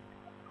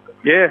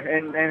 Yeah,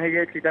 and he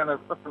actually done an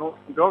awesome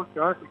job, to be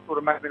honest. He sort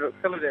of made me look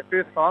silly that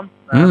first time.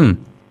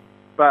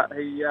 But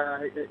he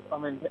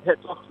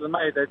hats off to the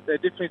mate. They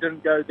definitely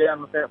didn't go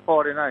down without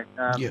fighting, eh?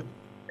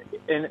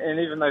 And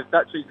even those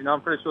Dutchies,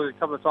 I'm pretty sure there's a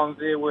couple of times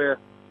there where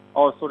I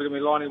was sort of going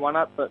to be lining one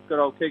up, but good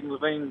old Keegan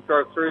Levine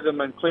drove through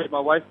them and cleared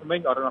my way for me.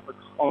 I don't know if it's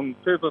on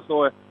purpose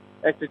or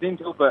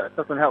accidental, but it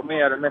doesn't help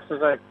me out at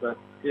massive age, so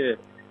yeah.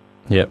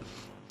 Yep.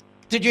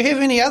 Did you have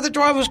any other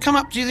drivers come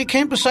up to the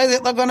camp and say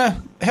that they're going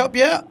to help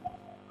you out?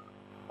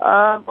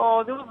 There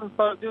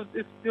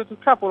was a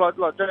couple, like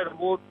Jaden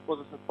Ward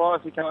was a surprise.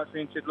 He came up to me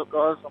and said, look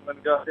guys, I'm going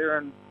to go out there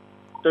and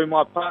do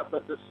my part,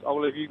 but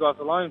I'll leave you guys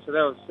alone, so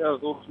that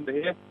was awesome to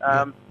hear.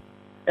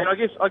 And I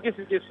guess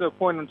it gets to a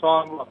point in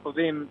time, like for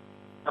them,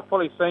 I've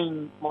probably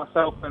seen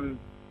myself and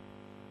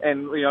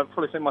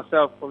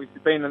obviously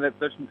been in that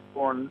position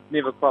before and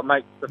never quite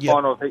make the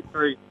final of Heat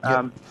 3.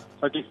 So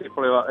I guess they're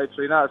probably like,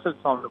 actually, no, it's just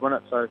time to win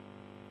it, so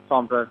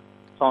time to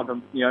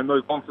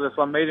move on to this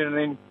one meeting, and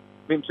then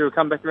eventually we'll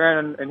come back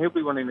around and he'll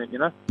be winning it,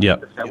 Yeah.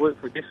 That's how it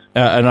works, I guess.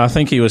 And I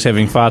think he was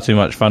having far too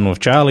much fun with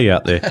Charlie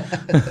out there.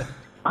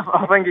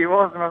 I think he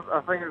was, and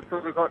I think it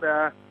sort of got...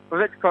 it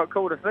was actually quite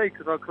cool to see,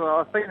 because I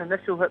seen the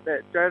initial hit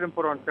that Jaden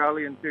put on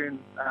Charlie in turn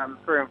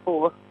 3 and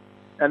 4,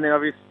 and then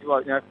obviously,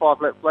 5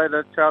 laps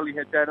later, Charlie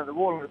had Jaden at the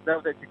wall, and that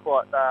was actually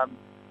quite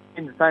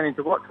entertaining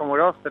to watch from what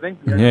I was sitting.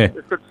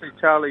 It's good to see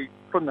Charlie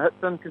putting the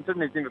hits in,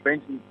 considering he's never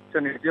been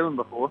to New Zealand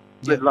before,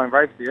 let alone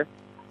race here.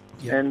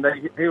 Yeah. And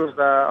he was,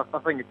 I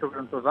think he took it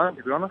into his own,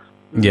 to be honest.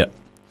 Yeah.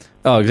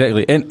 Oh,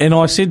 exactly. And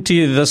I said to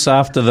you this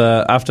after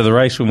the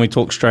race when we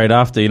talked straight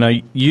after, you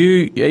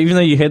even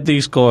though you had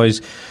these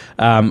guys,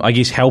 I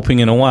guess, helping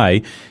in a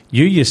way,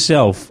 you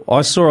yourself,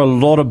 I saw a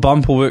lot of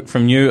bumper work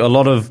from you, a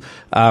lot of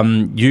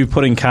you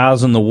putting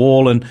cars on the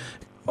wall, and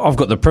I've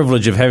got the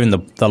privilege of having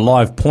the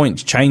live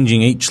points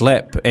changing each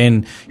lap,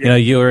 and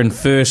you're in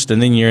first,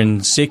 and then you're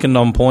in second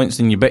on points,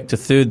 then you're back to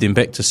third, then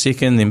back to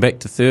second, then back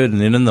to third, and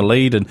then in the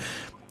lead, and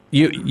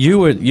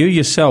you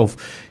yourself.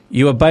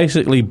 You were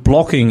basically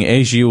blocking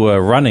as you were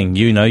running.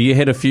 You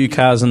had a few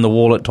cars in the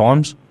wall at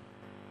times.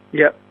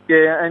 Yeah,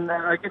 and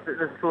I guess it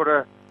just sort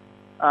of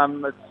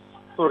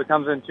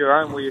comes into your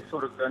own, where you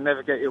sort of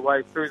navigate your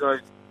way through those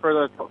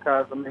top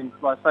cars. I mean,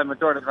 like say,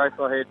 majority of the race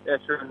I had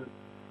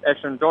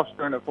Asher and Josh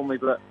doing it for me,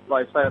 but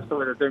like say, I still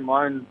had to do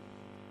my own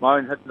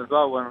hitting as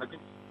well. And I guess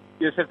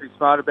you just have to be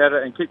smart about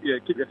it and keep your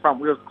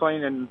front wheels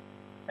clean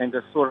and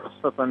just sort of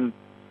slip and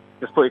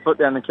just put your foot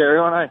down and carry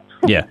on, eh?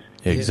 Yeah,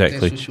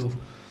 exactly. That's for sure.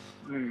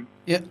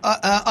 Yeah,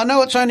 I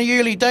know it's only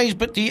early days,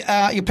 but you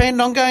planning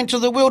on going to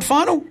the World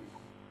Final?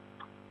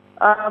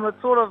 It's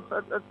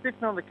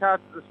definitely on the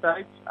cards at this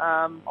stage.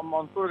 I'm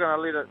sort of going to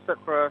let it sit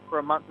for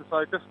a month or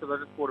so, just because I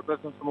just bought a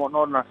business and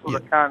whatnot, and I sort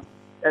of can't,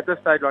 at this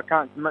stage, I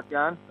can't commit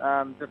going,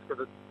 just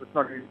because it's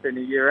not even been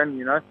a year in,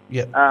 Yeah.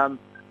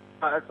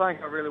 It's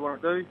something I really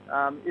want to do.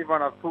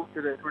 Everyone I've talked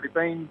to that's already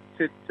been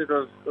said it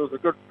was a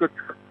good trip,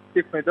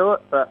 definitely do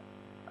it, but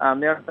the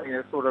other thing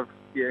that's sort of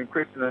in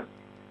question is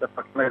if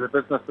I can leave the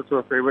business for 2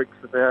 or 3 weeks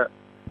without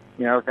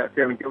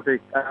feeling guilty.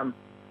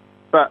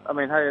 But, I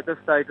mean, hey, at this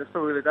stage, it's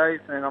still early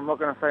days, and I'm not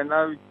going to say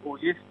no or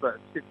yes, but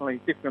it's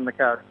definitely on the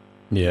cards.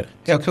 Yeah.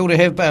 How cool to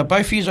have both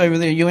of you over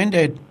there, you and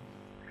Dad.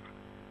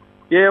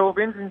 Yeah, well,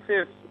 Ben's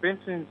to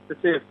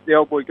see if the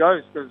old boy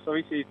goes, because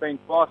obviously he's been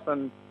twice,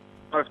 and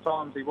both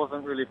times he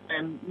wasn't really a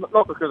fan,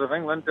 not because of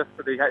England, just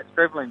because he hates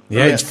travelling.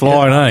 Yeah, it's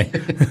flying, eh?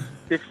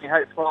 Definitely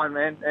hates flying,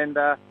 man, and...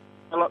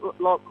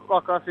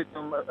 like I said to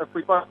him, if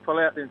we both pull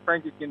out, then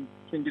Frankie can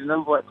get an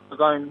invite to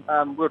his own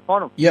World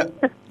Final. Yeah.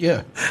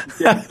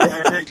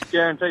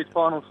 Guaranteed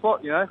final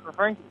spot, for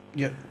Frankie.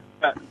 Yeah.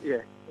 But, yeah,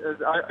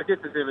 I guess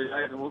it's early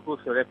days, and we'll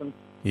see what happens.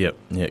 Yep.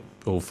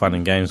 All fun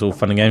and games.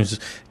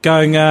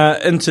 Going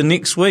into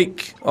next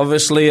week,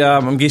 obviously,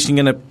 I'm guessing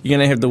you're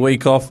gonna have the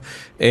week off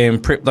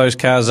and prep those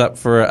cars up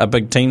for a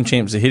big team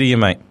champs ahead of you,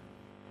 mate.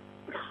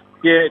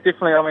 Yeah,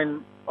 definitely. I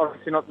mean,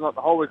 obviously not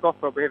the whole week off,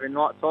 but I'll be having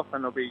nights off,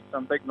 and there'll be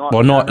some big nights.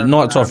 Well,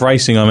 nights off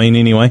racing, I mean,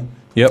 anyway.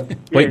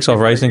 Yep. Weeks of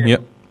racing.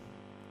 Yep.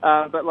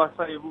 But like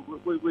I say,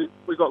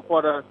 we got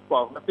quite a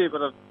fair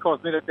bit of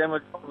cosmetic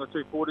damage on the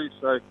 240s,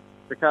 so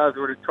the car's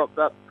already chopped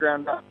up,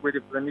 ground up, ready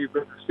for the new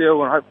bit of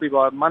steel, and hopefully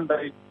by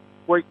Monday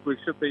week we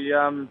should be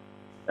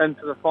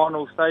into the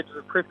final stages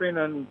of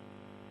prepping and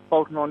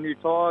bolting on new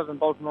tyres and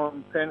bolting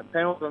on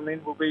panels, and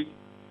then we'll be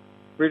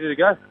ready to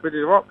go, ready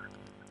to rock.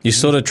 You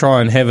sort of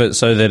try and have it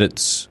so that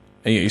it's,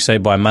 you say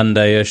by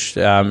Monday-ish,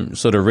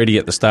 sort of ready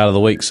at the start of the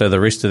week, so the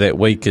rest of that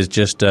week is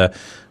just a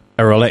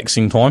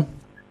relaxing time?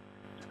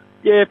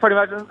 Yeah, pretty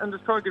much, and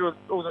just try to get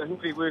all the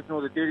heavy work and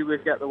all the dirty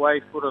work out the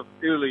way sort of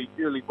early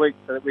week,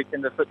 so that we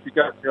can just literally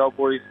go to the old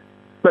boys,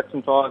 split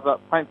some tyres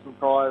up, paint some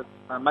tyres,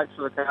 make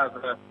sure the cars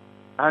are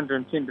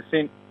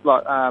 110%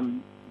 like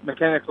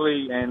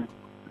mechanically, and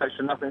make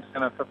sure nothing's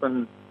going to flip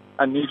and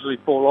unusually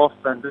fall off,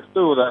 and just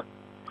do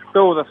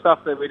all the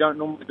stuff that we don't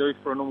normally do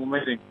for a normal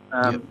meeting.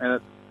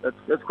 And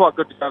it's quite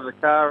good to go to the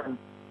car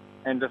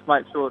and just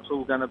make sure it's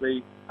all going to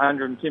be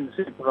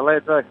 110% for the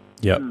lads, eh?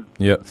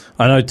 Yep.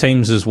 I know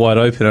teams is wide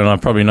open, and I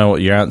probably know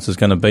what your answer is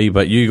going to be,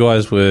 but you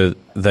guys were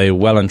the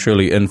well and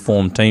truly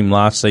informed team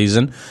last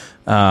season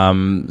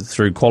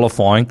through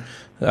qualifying.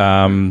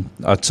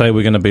 I'd say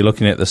we're going to be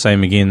looking at the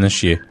same again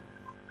this year.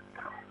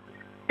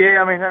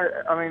 Yeah,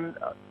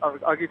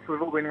 I guess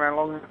we've all been around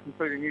long enough,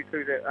 including you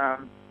two, that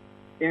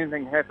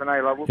anything can happen,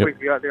 eh? Like, we can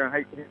go out there and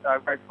race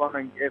one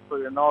and get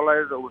absolutely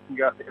annihilated, or we can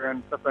go out there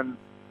and flip and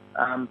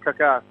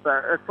kick ass.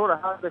 So it's sort of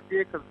hard this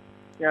year because,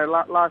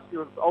 last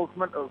year was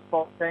ultimate. It was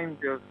 5 teams.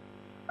 There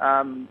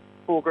was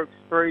 4 groups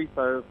of 3,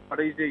 so it's quite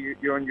easy.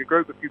 You're in your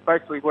group. If you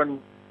basically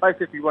win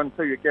 2,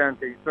 you're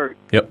guaranteed through.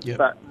 Yep.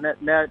 But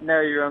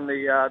now you're on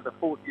the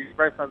 40. You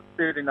race on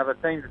 13 other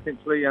teams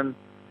essentially, and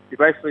you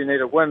basically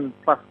need a win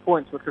plus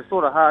points, which is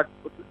sort of hard.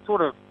 Which is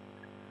sort of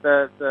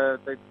the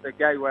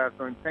gay way of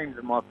doing teams,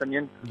 in my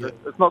opinion. Yep.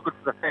 It's not good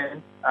for the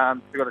fans.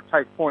 You've got to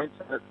chase points,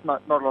 and it's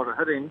not a lot of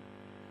hitting.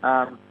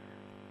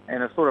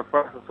 And it's sort of,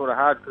 for us, it's sort of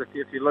hard because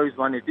if you lose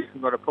one, you've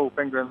definitely got to pull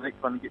finger in the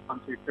next one and get 1,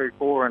 2, 3,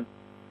 4, and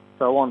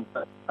so on.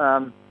 But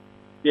like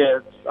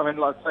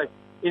I say,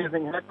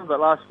 anything can happen. But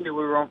last year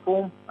we were on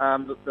form.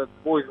 The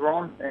boys were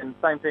on, and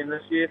same team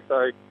this year.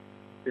 So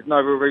there's no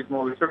real reason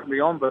why we shouldn't be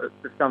on. But it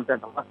just comes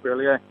down to luck,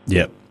 really. Eh?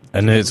 Yep.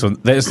 And that's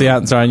the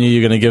answer I knew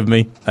you were going to give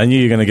me. I knew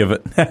you were going to give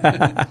it.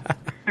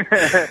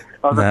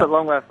 That's a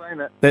long way of saying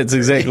it. That's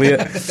exactly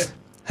it.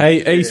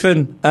 Hey,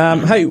 Ethan.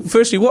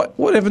 Firstly, what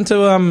happened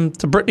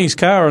to Brittany's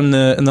car in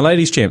the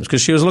ladies' champs?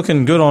 Because she was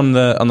looking good on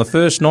the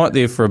first night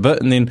there for a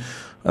bit, and then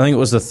I think it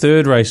was the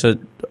third race. I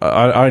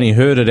only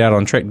heard it out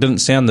on track. Didn't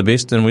sound the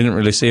best, and we didn't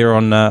really see her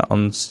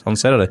on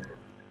Saturday.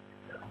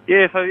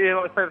 Yeah, so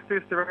like I say, the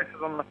first 2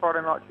 races on the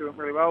Friday night she went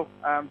really well.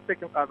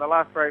 The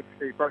last race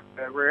she broke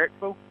the rear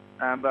axle,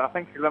 but I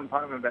think she limped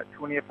home about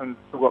 20th and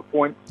still got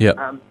points. Yeah.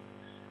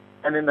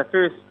 And then the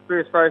first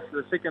race of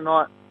the second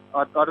night,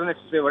 I didn't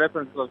actually see what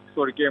happened because I was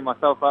sort of gearing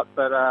myself up,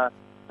 but I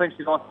think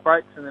she lost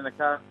brakes, and then the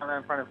car came out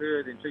in front of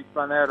her, then she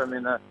spun out, and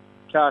then the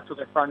car took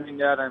her front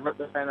end out and ripped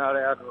the panel out.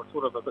 It was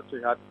sort of a bit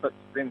too hard to fix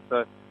then,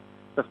 so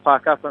just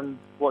park up and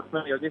watch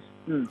me, I guess.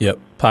 Yep,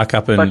 park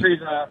up and...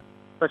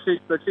 But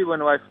she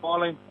went away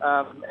smiling,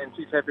 and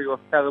she's happy with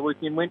how the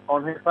weekend went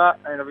on her part,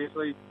 and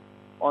obviously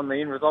on the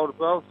end result as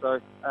well. So,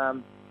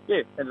 and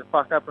just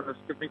park up and just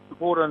give me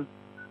support and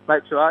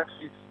make sure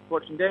Archie's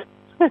watching Dad.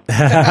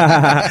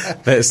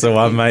 That's the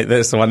one, mate.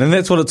 That's the one, and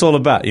that's what it's all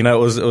about. It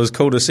was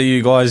cool to see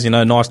you guys.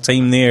 Nice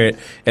team there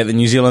at the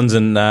New Zealand's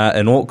in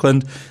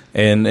Auckland,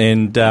 and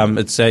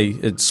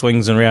it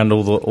swings around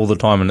all the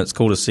time, and it's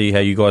cool to see how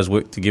you guys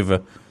work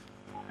together.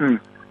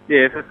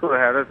 Yeah, that's sort of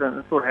how it is, and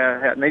it's sort of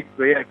how it needs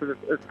to be. Because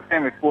it's a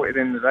family sport at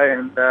the end of the day,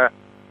 and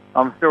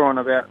I'm still on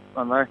about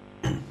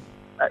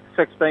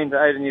 16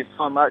 to 18 years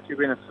time. Archie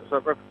being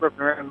ripping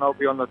around, and I'll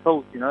be on the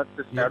tools. It's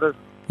just how it is.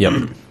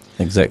 Yep,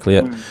 exactly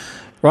it.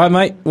 Right,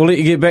 mate, we'll let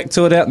you get back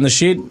to it out in the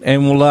shed,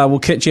 and we'll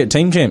catch you at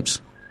Team Champs.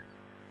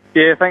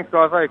 Yeah, thanks,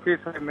 guys. Cheers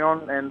for having me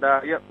on, and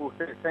we'll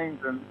see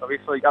teams, and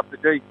obviously up to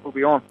G, we'll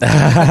be on.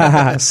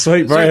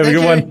 Sweet, bro. Have a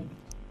good one.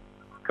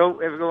 Cool.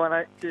 Have a good one,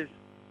 mate. Cheers.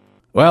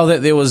 Well,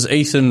 there was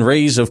Ethan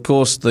Rees, of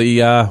course,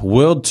 the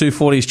World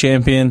 240s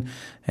champion,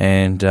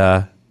 and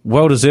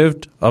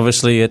well-deserved.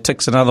 Obviously, it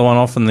ticks another one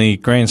off in the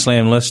Grand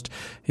Slam list.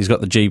 He's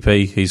got the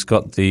GP. He's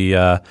got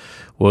the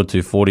World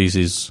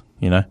 240s.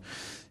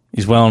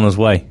 He's well on his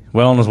way.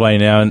 Well on his way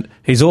now. And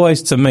he's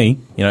always, to me,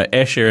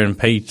 Asher and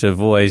Pete have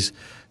always,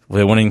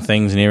 they're winning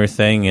things and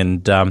everything.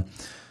 And but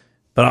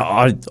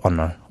I don't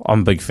know.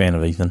 I'm a big fan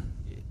of Ethan.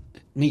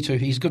 Me too.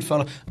 He's a good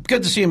fella.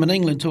 Good to see him in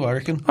England too, I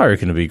reckon. I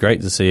reckon it'd be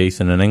great to see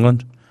Ethan in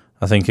England.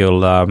 I think he'll,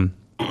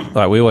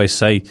 like we always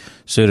say,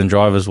 certain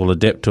drivers will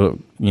adapt to it,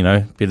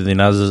 better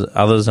than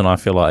others, and I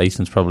feel like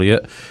Ethan's probably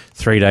it.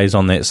 3 days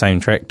on that same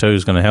track too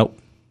is going to help.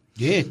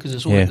 Yeah, because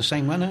it's all the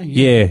same one, eh?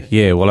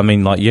 Yeah. Well, I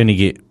mean, like you only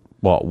get,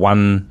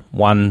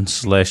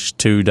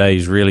 1/2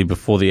 days really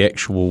before the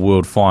actual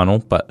World Final,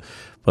 but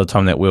by the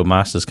time that World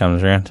Masters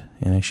comes around,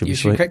 he should be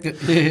sweet.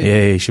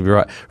 Yeah, he should be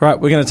right. Right,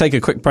 we're going to take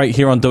a quick break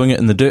here on Doing It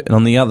in the Dirt, and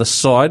on the other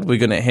side, we're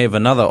going to have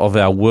another of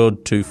our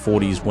World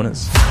 240s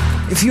winners.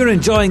 If you're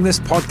enjoying this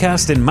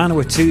podcast in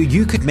Manawatu,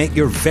 you could make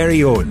your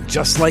very own,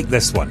 just like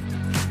this one.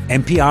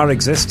 MPR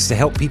exists to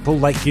help people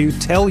like you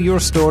tell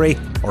your story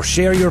or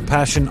share your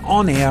passion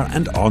on air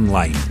and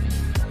online.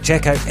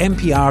 Check out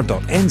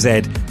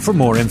mpr.nz for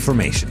more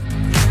information.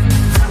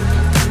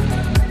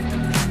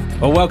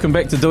 Well, welcome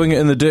back to Doing It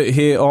in the Dirt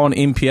here on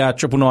MPR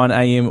 999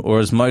 AM, or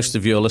as most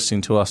of you are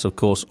listening to us, of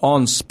course,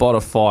 on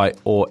Spotify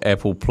or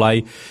Apple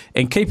Play.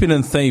 And keeping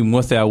in theme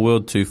with our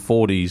World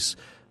 240s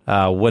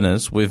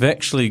winners, we've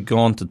actually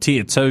gone to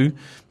Tier 2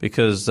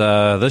 because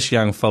this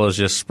young fella's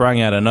just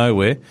sprung out of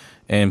nowhere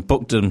and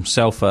booked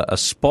himself a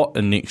spot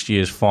in next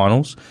year's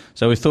finals.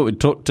 So we thought we'd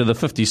talk to the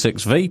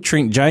 56V,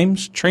 Trent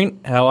James.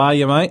 Trent, how are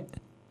you, mate?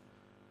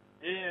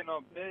 Yeah,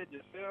 not bad.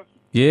 Yourself?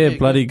 Yeah,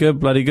 bloody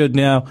good.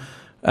 Now,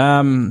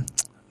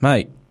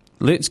 mate,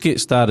 let's get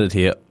started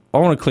here. I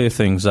want to clear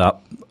things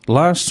up.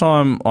 Last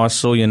time I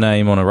saw your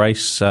name on a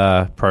race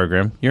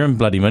program, you're in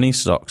bloody mini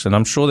stocks, and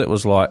I'm sure that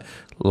was like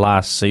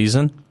last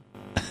season.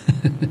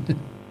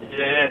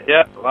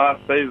 Yeah,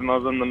 last season I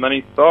was in the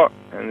mini stock,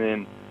 and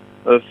then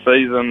this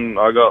season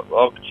I got the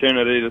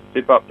opportunity to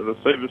step up to the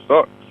super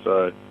stock,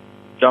 so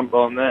jump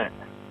on that.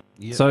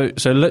 Yep.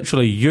 So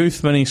literally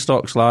youth mini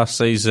stocks last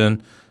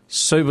season,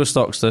 super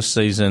stocks this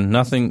season,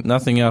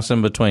 nothing else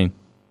in between.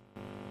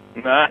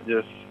 Nah,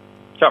 just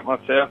chucked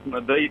myself in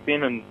the deep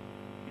end and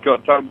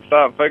got time to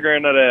start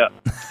figuring it out.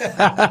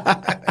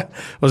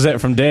 Was that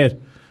from Dad?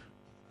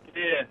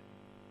 Yeah.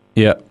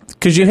 Yeah,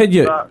 because you had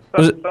your...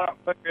 Start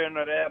figuring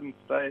it out and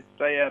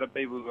stay out of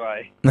people's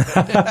way.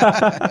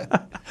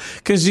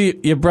 Because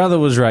your brother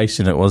was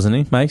racing it, wasn't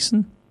he,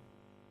 Mason?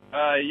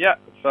 Yeah,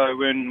 so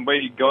when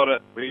we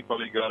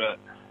probably got it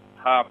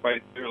halfway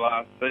through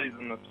last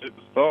season, the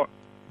super stock.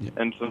 Yep.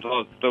 And since I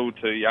was still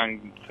too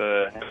young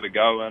to have a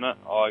go in it,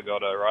 I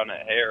got a run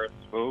at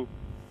Harrisville.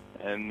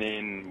 And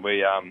then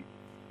we,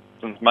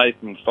 since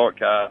Mason's stock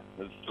car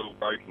is still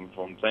broken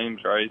from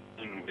teams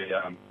racing,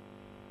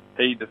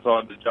 he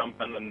decided to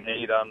jump in and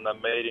he done the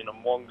meeting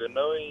in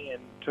Wanganui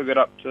and took it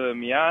up to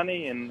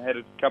Miani and had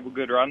a couple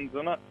good runs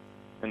in it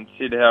and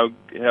said how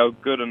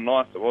good and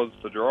nice it was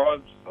to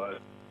drive. So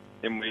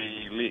then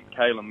we let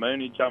Caelan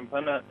Mooney jump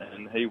in it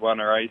and he won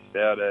a race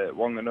out at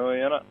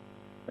Wanganui in it.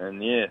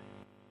 And yeah.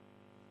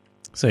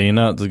 So you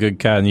know it's a good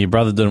car and your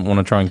brother didn't want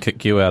to try and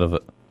kick you out of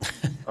it.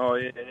 Oh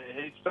yeah,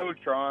 he's still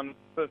trying.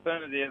 As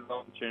soon as he has the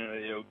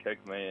opportunity, he'll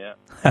kick me out.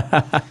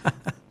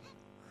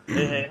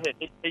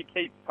 He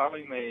keeps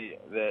telling me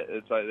that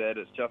it's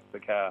just the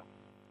car.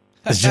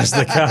 It's just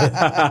the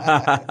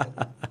car.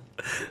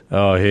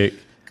 Oh, heck.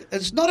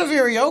 It's not a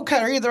very old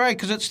car either,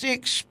 because it's the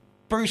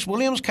ex-Bruce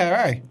Williams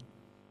car,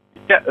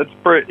 Yeah, it's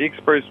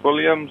ex-Bruce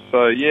Williams,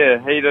 so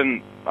yeah,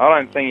 I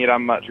don't think he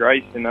done much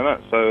racing in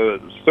it, so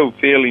it's still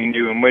fairly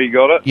new when we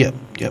got it.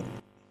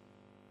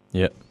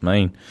 Yep,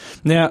 mean.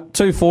 Now,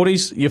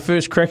 240s, your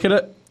first crack at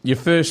it?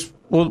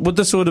 Would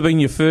this would have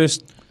been your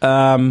first,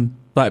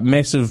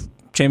 massive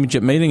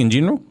championship meeting in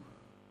general?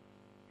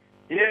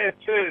 Yeah,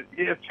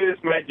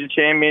 first major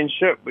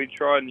championship. We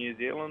tried New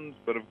Zealand's,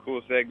 but of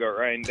course that got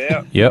rained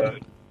out. Yep. So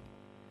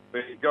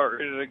we got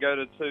ready to go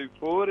to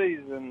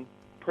 240s and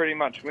pretty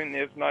much went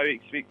there with no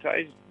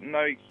expectations,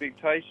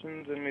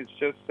 and let's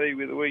just see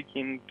where the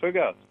weekend took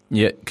us.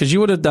 Yeah, because you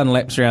would have done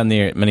laps around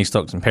there at Mini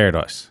Stocks in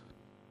Paradise.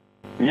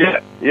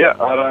 Yeah,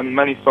 I done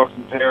Mini Stocks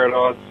in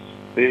Paradise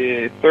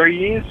there 3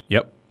 years.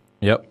 Yep.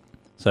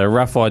 So a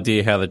rough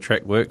idea how the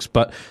track works,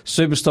 but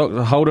Superstock is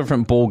a whole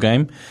different ball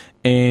game.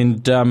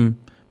 And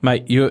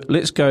mate,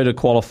 let's go to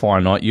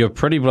qualifying night. You're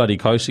pretty bloody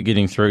close to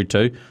getting through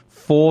to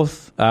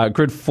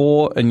grid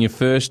 4 in your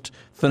first,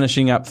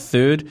 finishing up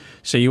third.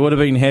 So you would have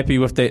been happy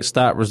with that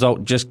start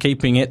result, just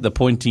keeping at the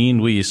pointy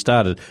end where you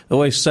started. I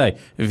always say,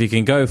 if you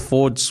can go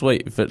forward,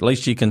 sweet. If at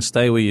least you can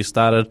stay where you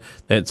started,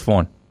 that's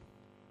fine.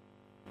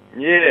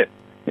 Yeah,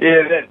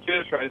 that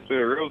first race we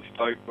were real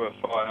stoked with.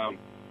 I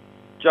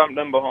jumped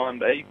in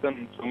behind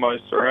Ethan for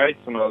most of the race,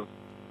 and I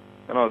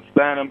was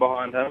standing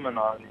behind him, and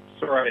I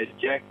saw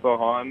Jack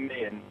behind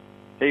me, and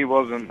he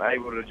wasn't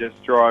able to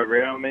just drive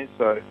around me,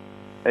 but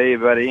he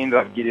ended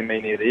up getting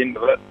me near the end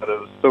of it. But it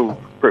was still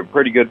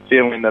pretty good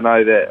feeling to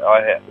know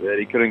that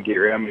he couldn't get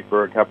around me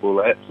for a couple of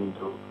laps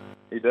until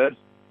he did.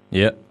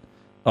 Yeah.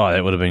 Oh,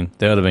 that would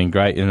have been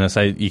great. And I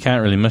say you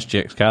can't really miss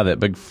Jack's car, that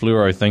big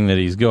fluoro thing that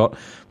he's got.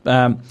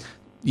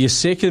 Your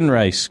second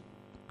race,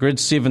 grid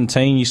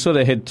 17, you sort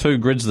of had two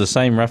grids the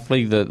same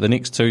roughly, the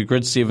next two,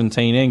 grid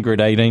 17 and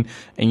grid 18,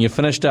 and you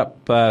finished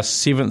up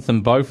 7th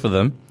in both of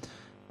them.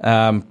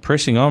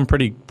 Pressing on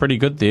pretty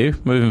good there,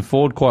 moving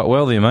forward quite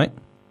well there, mate.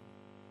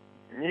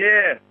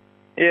 Yeah,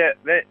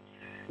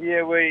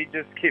 we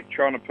just kept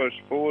trying to push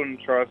forward and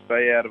try to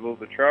stay out of all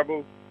the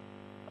trouble.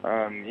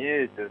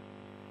 Just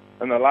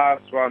in the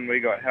last one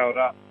we got held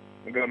up.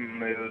 There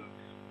was a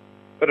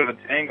bit of a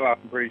tangle up,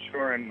 I'm pretty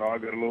sure, and I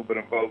got a little bit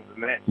involved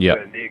in that. Yeah.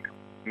 So it cost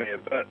me a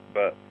bit,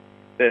 but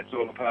that's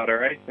all a part of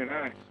racing,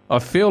 I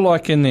feel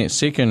like in that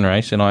second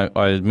race, and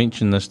I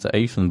mentioned this to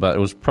Ethan, but it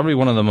was probably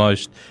one of the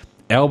most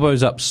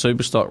elbows up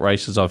superstock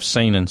races I've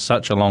seen in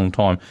such a long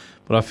time.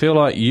 But I feel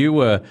like you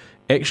were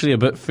actually a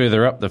bit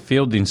further up the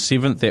field than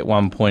 7th at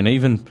one point,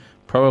 even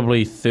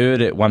probably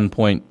 3rd at one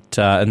point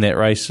in that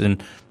race,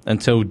 and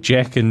until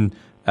Jack and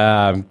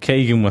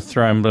Keegan were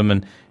throwing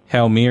and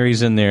Hail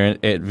Marys in there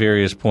at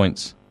various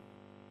points.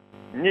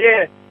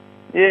 Yeah,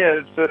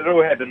 it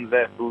all happens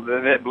that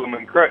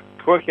blooming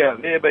quick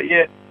out there. But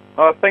yeah,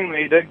 I think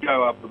we did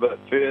go up a bit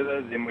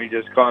further, then we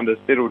just kind of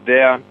settled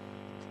down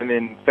and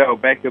then fell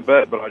back a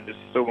bit. But I just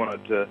still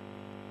wanted to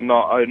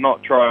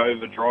not try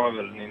overdrive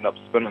it and end up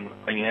spinning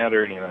the thing out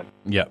or anything.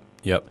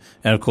 Yep.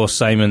 And of course,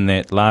 same in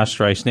that last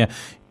race. Now,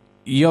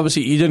 you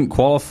didn't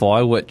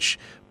qualify, which,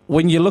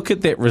 when you look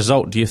at that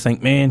result, do you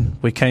think, man,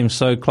 we came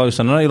so close?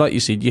 And I know, like you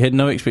said, you had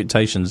no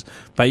expectations,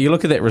 but you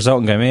look at that result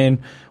and go, man,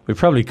 we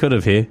probably could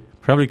have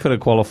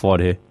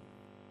qualified here.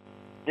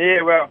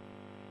 Yeah, well,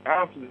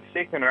 after the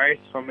second race,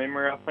 from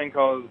memory, I think I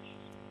was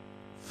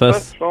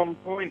fifth on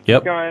points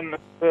going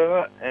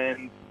further,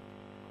 and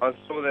I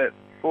saw that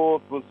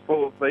third was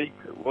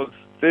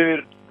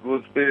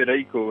third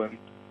equal, and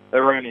they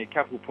were only a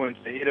couple points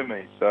ahead of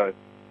me. So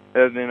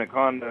then I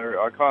kind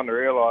of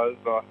realised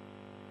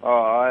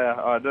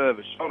I do have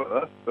a shot at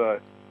this. So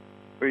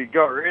we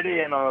got ready,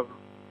 and I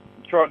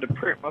tried to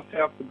prep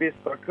myself the best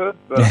I could,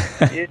 but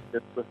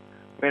just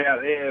went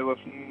out there with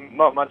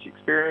not much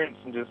experience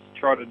and just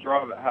tried to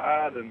drive it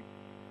hard. And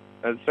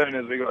as soon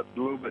as we got a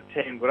little bit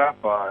tangled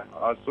up,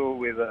 I saw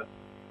where the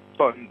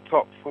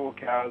top 4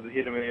 cars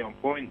ahead of me on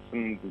points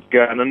and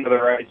going into the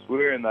race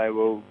were, and they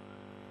were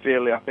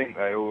fairly, I think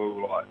they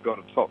all got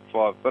a top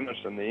 5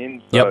 finish in the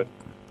end. So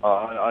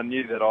I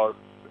knew that I was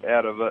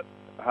out of it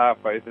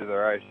halfway through the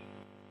race.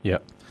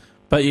 Yep.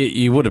 But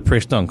you would have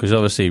pressed on, because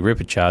obviously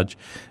Repecharge,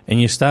 and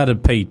you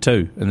started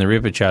P2 in the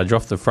Repecharge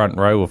off the front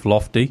row with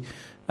Lofty.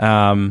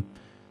 That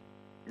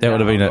would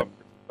have been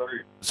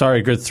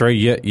grid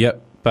 3,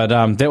 yep. But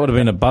that would have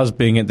been a buzz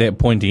being at that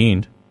pointy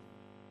end.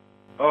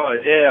 Oh,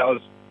 yeah,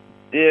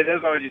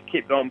 that's why I just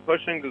kept on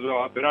pushing, because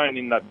if we don't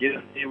end up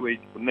getting there, we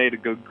need a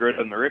good grid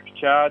in the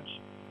Repecharge.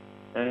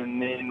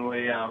 And then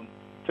we,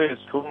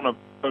 first corner,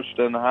 pushed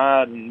in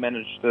hard and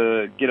managed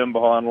to get in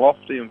behind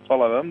Lofty and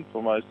follow him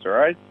for most of the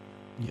race.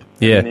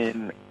 Yeah.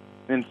 And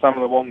then some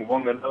of the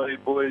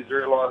Wanganui boys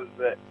realised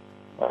that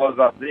I was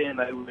up there and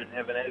they weren't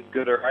having as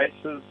good a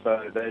races,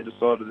 so they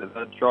decided that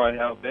they'd try and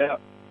help out.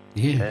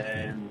 Yeah.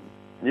 And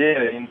they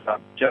ended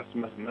up just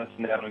missing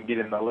out on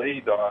getting the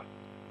lead.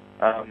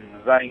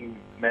 Zane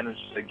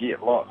managed to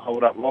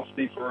hold up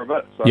Lofty for a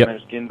bit, so I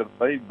managed to get into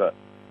the lead, but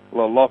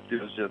Lofty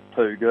was just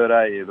too good,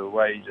 the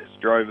way he just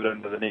drove it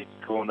into the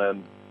next corner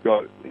and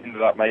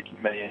ended up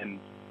making me, and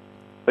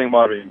I think it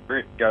might have been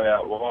Brett, go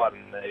out wide,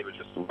 and he was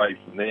just away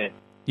from there.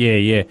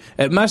 Yeah.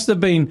 It must have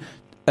been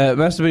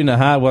a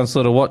hard one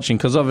sort of watching,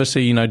 because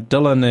obviously,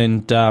 Dylan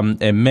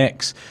and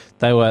Max,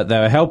 they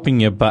were helping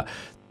you, but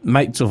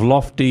mates of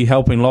Lofty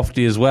helping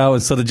Lofty as well,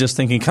 and sort of just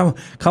thinking, come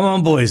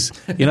on boys,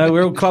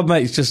 we're all club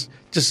mates,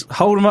 just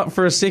hold them up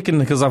for a second,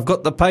 because I've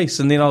got the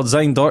pace. And then old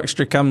Zane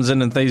Dykstra comes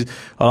in and thinks,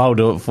 I'll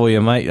do it for you,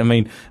 mate. I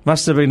mean,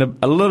 must have been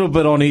a little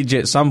bit on edge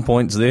at some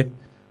points there.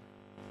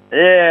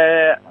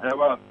 Yeah.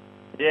 Well,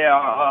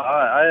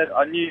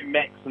 I knew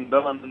Max and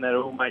Dylan and that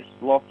all mates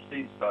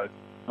Lofty, so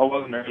I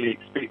wasn't really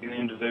expecting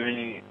them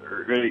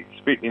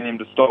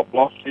to stop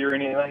Lofty or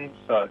anything.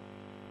 So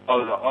I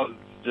was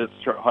just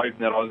hoping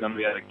that I was going to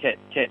be able to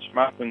catch him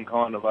up and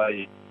kind of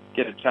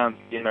get a chance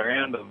of getting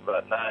around him.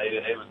 But no,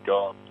 he was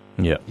gone.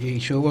 Yeah, he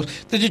sure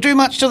was. Did you do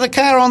much to the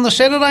car on the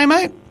Saturday,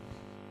 mate?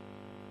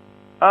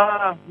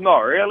 Not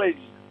really.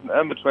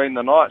 In between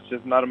the nights,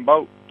 just nut and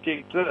bolt.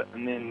 Kicked it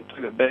and then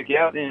took it back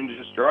out and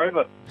just drove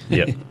it.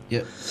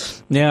 Yep.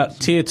 Now,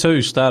 Tier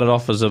 2 started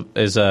off as a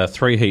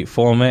 3-heat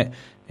format,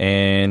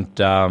 and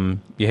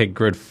you had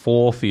grid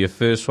 4 for your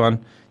first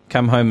one.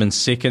 Come home in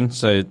second,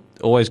 so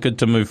always good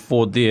to move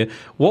forward there.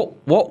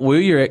 What were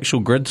your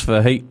actual grids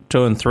for heat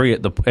 2 and 3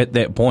 at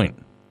that point?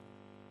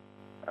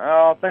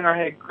 I think I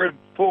had grid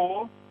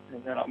 4,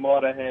 and then I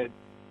might have had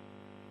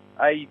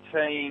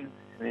 18,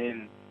 and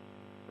then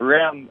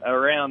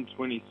around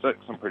 26,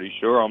 I'm pretty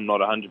sure. I'm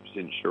not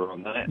 100% sure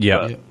on that.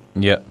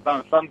 Yeah.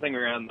 Something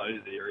around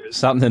those areas.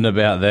 Something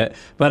about that.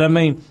 But, I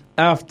mean,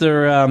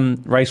 after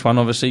race 1,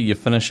 obviously, you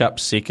finish up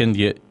second.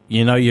 You're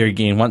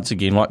once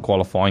again, like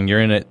qualifying,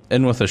 you're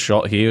in with a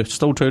shot here.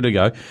 Still 2 to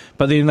go.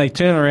 But then they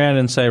turn around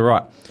and say,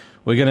 right,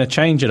 we're going to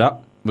change it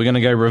up. We're going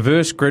to go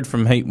reverse grid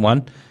from heat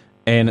 1,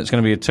 and it's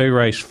going to be a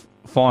 2-race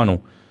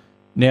final.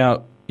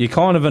 Now, you're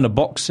kind of in a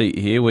box seat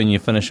here when you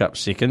finish up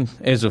second,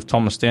 as of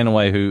Thomas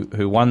Stanaway,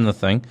 who won the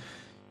thing.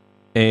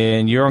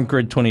 And you're on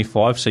grid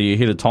 25, so you're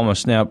ahead of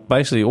Thomas. Now,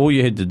 basically, all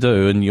you had to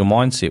do in your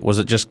mindset was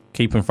it just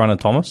keep in front of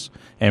Thomas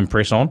and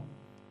press on?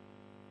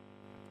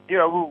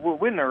 Yeah, well,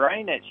 when the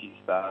rain actually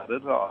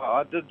started,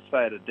 I did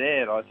say to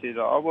Dad, I said,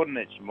 I wouldn't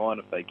actually mind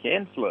if they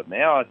cancel it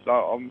now.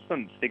 I'm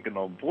sitting second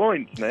on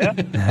points now.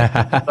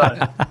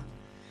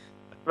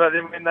 But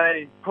then when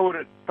they told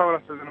us it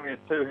was going to be a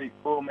 2-heat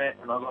format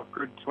and I got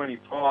grid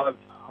 25,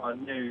 I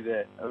knew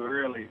that it was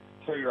really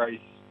two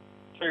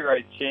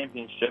two-race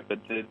championship,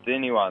 it's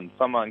anyone.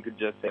 Someone could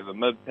just have a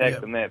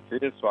mid-pack in that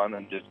first one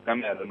and just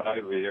come out of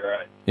nowhere,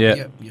 right?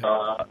 Yeah.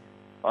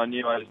 I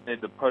knew I just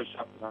had to push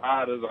up as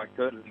hard as I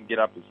could and get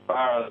up as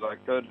far as I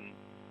could and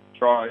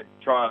try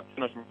and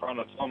finish in front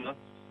of Thomas.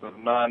 So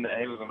knowing that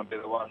he was going to be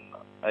the one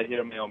ahead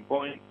of me on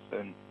points.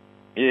 And,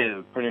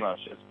 pretty much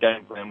just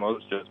game plan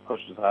was just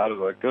push as hard as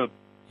I could.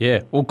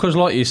 Yeah, well, because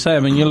like you say, I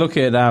mean, you look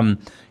at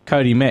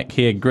Cody Mack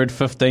here, grid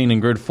 15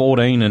 and grid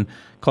 14, and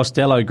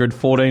Costello grid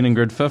 14 and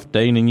grid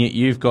 15, and yet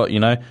you've got,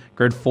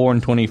 grid 4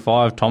 and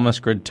 25, Thomas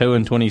grid 2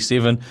 and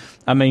 27.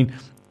 I mean,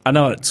 I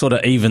know it sort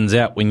of evens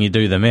out when you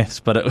do the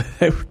maths, but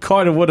it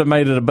kind of would have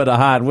made it a bit of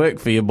hard work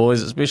for you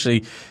boys,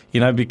 especially,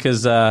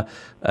 because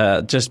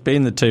just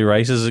being the two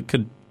races, it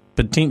could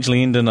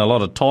potentially end in a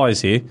lot of ties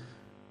here.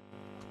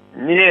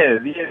 Yeah,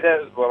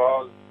 that is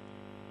what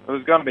it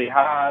was going to be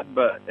hard,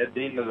 but at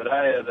the end of the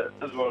day, it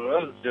is what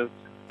it is. Just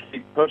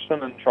keep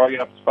pushing and try to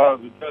get up as far as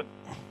we could.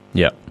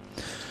 Yeah.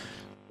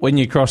 When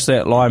you crossed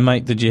that line,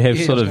 mate, did you have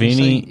sort of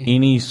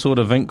any sort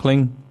of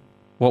inkling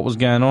what was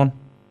going on?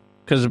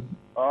 Because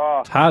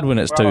it's hard when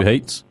it's two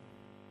heats.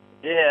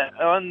 Yeah,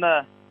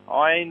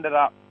 I ended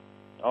up,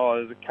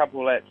 there's a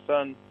couple laps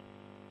in.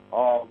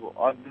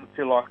 I didn't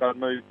feel like I'd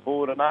moved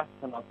forward enough,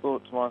 and I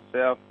thought to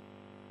myself,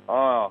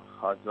 I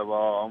said,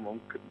 well,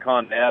 I'm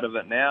kind of out of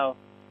it now.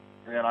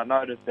 And then I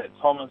noticed that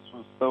Thomas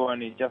was still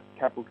only just a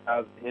couple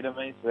cars ahead of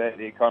me, so that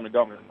kind of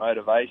got me the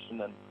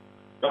motivation and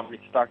got me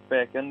stuck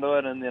back into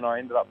it, and then I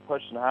ended up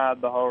pushing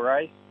hard the whole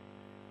race.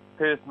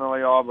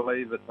 Personally, I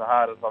believe it's the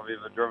hardest I've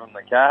ever driven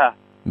the car.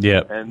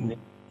 Yeah. And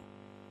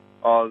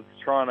I was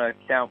trying to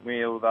count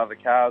where all the other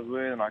cars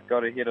were, and I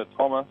got ahead of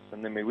Thomas,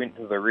 and then we went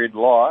to the red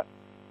light,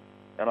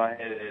 and I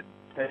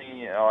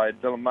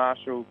had Dylan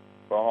Marshall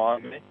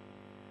behind me.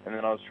 And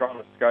then I was trying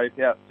to scope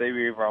out, see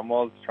where everyone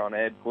was, trying to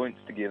add points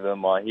together in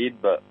my head.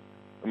 But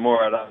the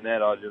more I done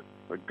that, I just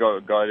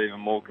got even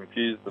more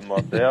confused than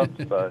myself.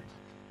 So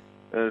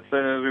as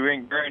soon as we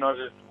went green, I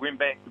just went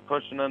back to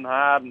pushing in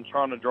hard and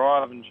trying to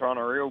drive and trying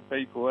to reel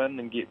people in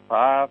and get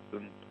past.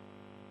 And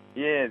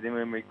then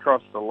when we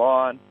crossed the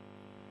line,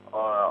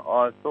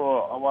 I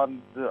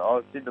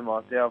said to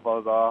myself,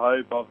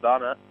 I hope I've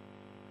done it.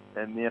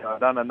 And then I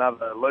done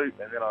another loop,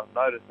 and then I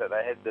noticed that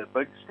they had the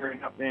big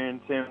screen up there in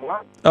turn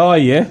 1. Oh,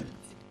 yeah.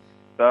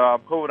 So I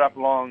pulled up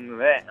along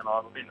that, and I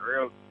went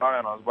real slow,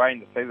 and I was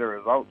waiting to see the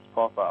results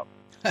pop up.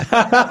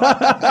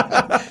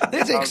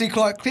 That's actually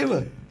quite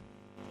clever.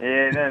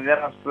 Yeah, and then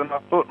I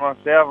thought to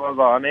myself,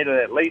 I need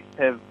to at least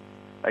have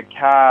a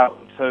car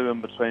or two in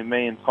between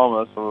me and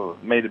Thomas, or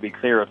me to be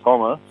clear of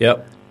Thomas.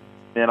 Yep.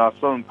 Then I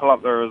saw him pull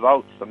up the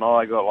results, and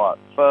I got like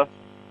 5th.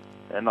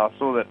 And I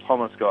saw that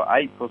Thomas got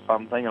 8th or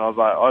something, and I was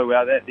like, oh,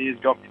 wow, that there's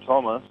got me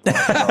Thomas.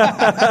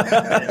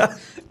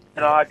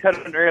 And I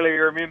couldn't really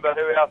remember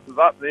who else was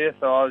up there,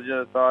 so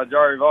I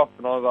drove off,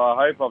 and I was like,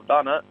 I hope I've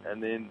done it.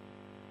 And then,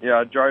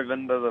 I drove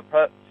into the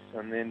pits,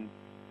 and then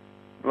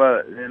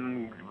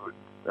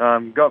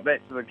got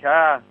back to the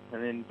car,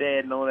 and then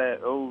Dad and all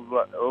that,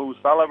 all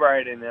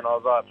celebrating, and I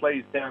was like,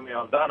 please tell me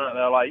I've done it. And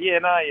they were like, yeah,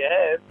 no, you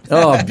have.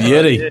 Oh,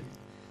 beauty.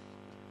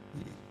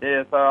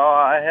 Yeah, so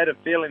I had a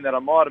feeling that I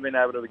might have been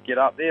able to get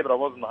up there, but I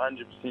wasn't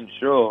 100%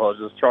 sure. I was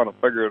just trying to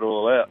figure it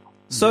all out.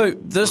 So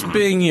this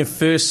being your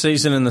first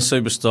season in the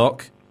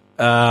Superstock,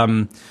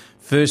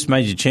 first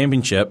major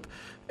championship,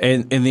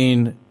 and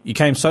then you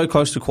came so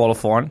close to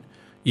qualifying,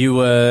 you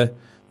were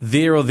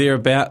there or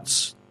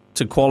thereabouts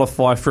to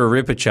qualify for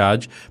a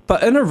repechage,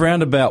 but in a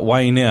roundabout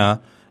way now,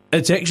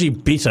 it's actually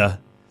better.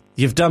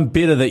 You've done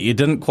better that you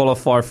didn't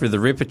qualify for the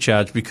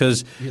repechage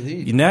because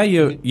now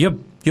you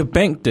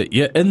banked it.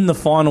 You're in the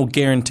final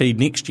guaranteed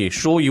next year.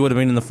 Sure, you would have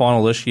been in the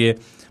final this year,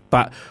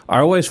 but I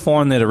always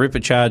find that a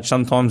repechage,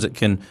 sometimes it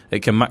can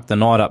muck the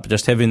night up,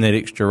 just having that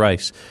extra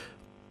race.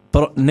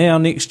 But now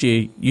next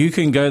year, you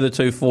can go the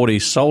 240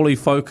 solely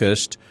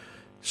focused,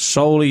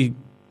 solely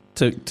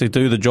to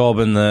do the job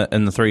in the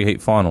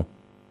 3-heat final.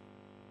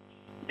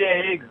 Yeah,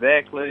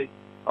 exactly.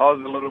 I was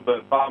a little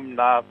bit bummed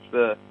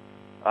after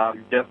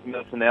just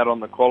missing out on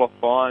the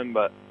qualifying,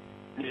 but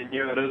you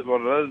knew it is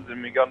what it is,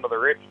 and we got into the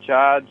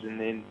repechage, and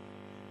then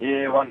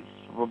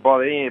by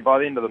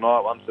the end of the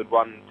night, once we'd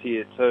won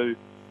Tier 2,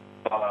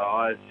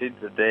 I said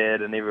to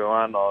Dad and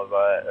everyone, I was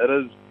like,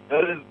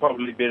 it is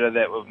probably better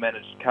that we've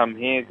managed to come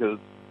here, because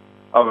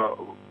it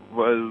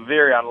was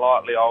very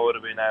unlikely I would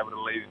have been able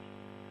to leave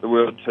the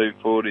World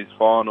 240s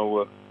final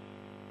with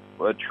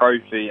a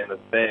trophy and a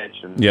badge,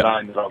 and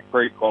knowing that I'm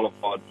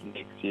pre-qualified for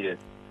next year.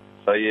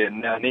 So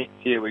now next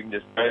year we can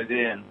just go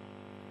there and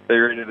be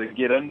ready to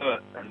get into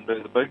it and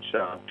do the big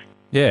show.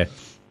 Yeah,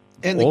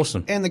 and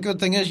awesome. And the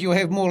good thing is you'll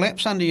have more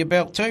laps under your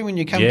belt too when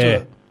you come to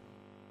it.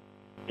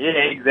 Yeah,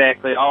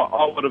 exactly.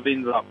 I would have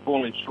ended up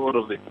falling short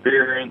of the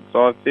experience,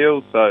 I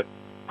feel. So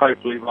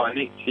hopefully by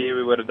next year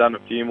we would have done a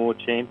few more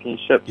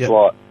championships. Yep.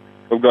 Like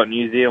we've got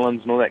New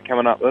Zealand's and all that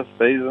coming up this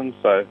season,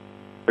 so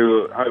we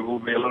hope we'll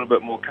be a little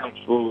bit more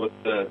comfortable with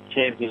the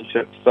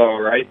championship style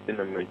racing,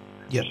 and we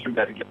should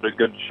be able to get a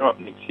good shot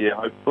next year,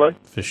 hopefully.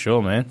 For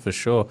sure, man, for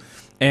sure.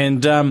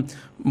 And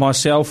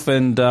myself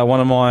and one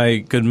of my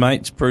good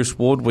mates, Bruce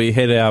Ward, we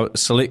had our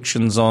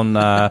selections on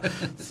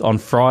on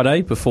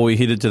Friday before we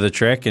headed to the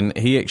track, and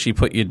he actually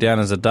put you down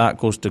as a dark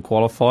horse to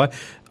qualify.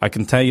 I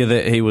can tell you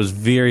that he was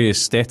very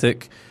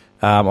ecstatic.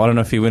 I don't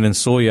know if he went and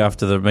saw you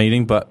after the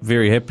meeting, but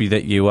very happy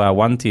that you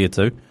won Tier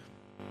 2.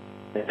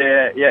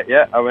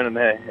 Yeah. I went in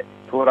there,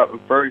 caught up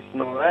with Bruce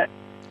and all that.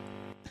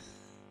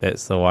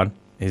 That's the one.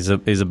 He's a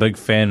big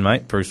fan,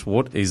 mate, Bruce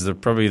Ward. He's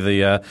probably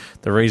the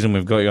reason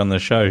we've got you on the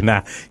show.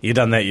 Nah, you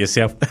done that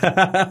yourself.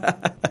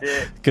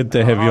 Yeah. Good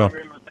to have you on. I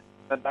remember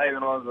the day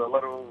when I was a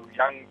little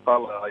young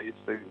fella,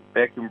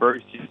 back in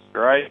Bruce used to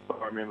race,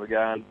 I remember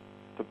going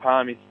to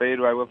Palmy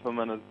Speedway with him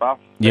in his buff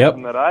back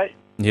in the day.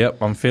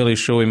 Yep, I'm fairly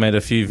sure we made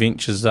a few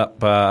ventures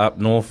up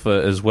north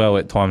as well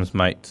at times,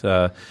 mate,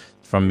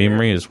 from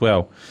memory as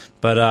well.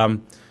 But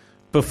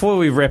before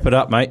we wrap it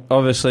up, mate,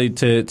 obviously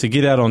to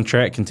get out on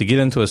track and to get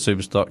into a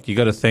Superstock, you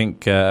got to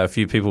thank a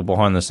few people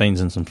behind the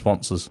scenes and some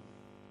sponsors.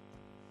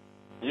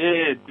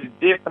 Yeah,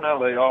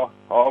 definitely. I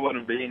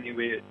wouldn't be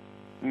anywhere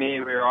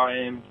near where I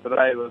am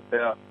today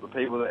without the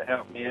people that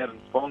helped me out and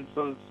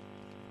sponsors.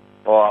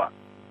 Like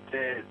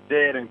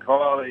Dad and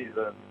Kylie,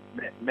 the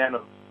amount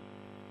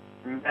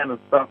of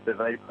stuff that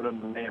they put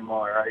into me and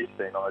my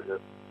racing,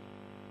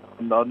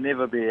 I'll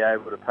never be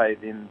able to pay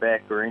them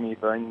back or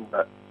anything,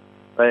 but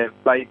they have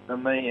faith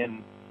in me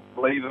and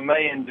believe in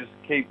me and just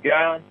keep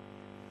going.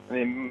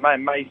 And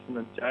then Mason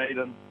and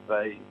Jaden,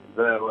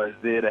 they're always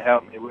there to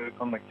help me work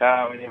on the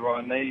car whenever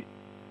I need,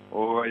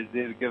 or always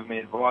there to give me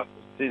advice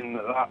for setting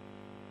it up.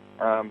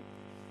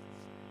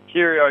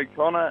 Kerry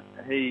O'Connor,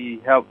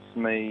 he helps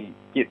me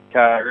get the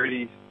car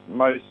ready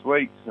most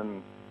weeks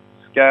and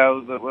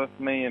scales it with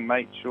me and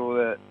makes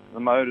sure that the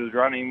motor's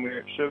running where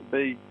it should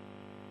be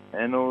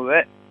and all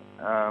that.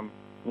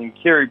 And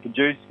Kerry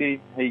Pajewski,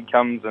 he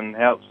comes and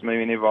helps me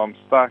whenever I'm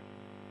stuck,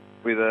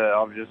 whether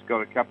I've just got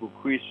a couple of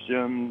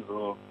questions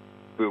or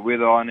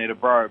whether I need to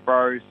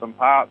borrow some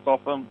parts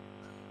off him,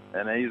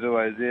 and he's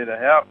always there to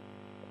help.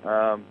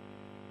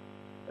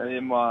 And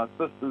then my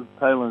sisters,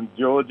 Taylor and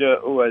Georgia,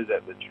 always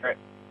at the track,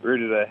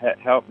 ready to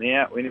help me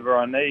out whenever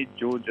I need.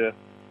 Georgia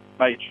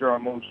makes sure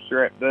I'm all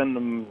strapped in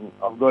and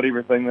I've got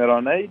everything that I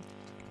need.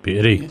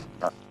 Beauty.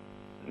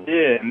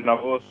 Yeah, and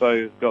I've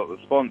also got the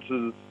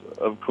sponsors,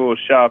 of course,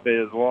 Sharp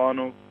Airs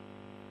Vinyl.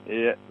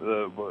 Yeah,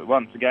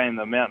 once again,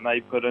 the amount they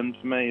put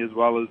into me, as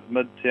well as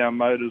Midtown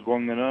Motors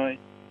Wanganui.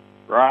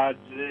 Raj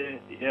there,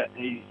 yeah,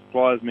 he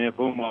supplies me up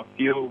all my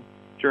fuel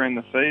during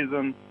the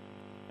season.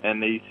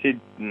 And he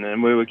said,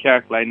 and we were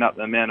calculating up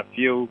the amount of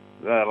fuel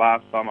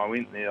last time I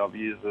went there I've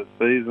used this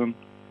season.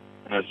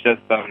 And it's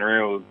just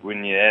unreal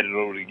when you add it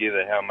all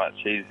together how much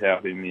he's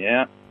helping me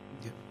out.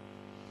 Yep.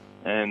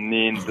 And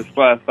then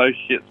Display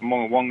Associates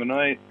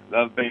Wanganui,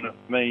 they've been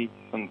with me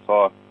since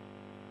I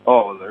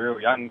was a real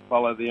young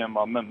fella there in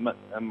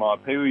my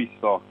Pee-wee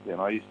stock.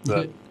 And I used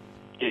to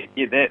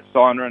get that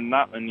sign written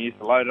up and used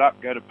to load it up,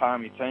 go to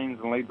Palmy teams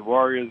and lead the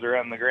Warriors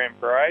around the Grand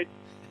Parade.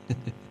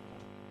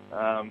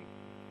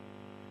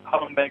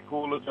 Back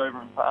Coolidge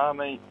over in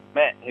Palmy,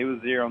 Matt, he was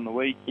there on the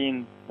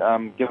weekend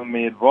giving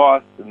me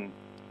advice and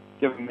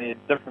giving me a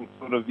different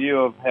sort of view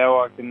of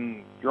how I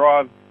can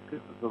drive,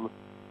 because it's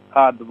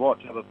hard to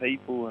watch other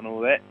people and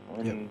all that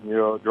when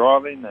you're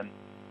driving. And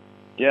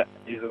yeah,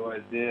 he's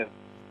always there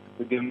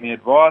to give me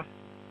advice.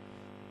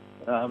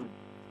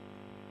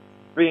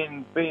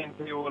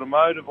 BNP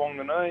Automotive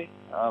Wanganui,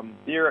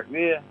 Derek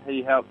there,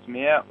 he helps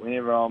me out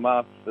whenever I'm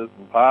after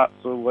some parts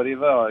or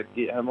whatever. I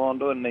get him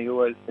onto it and he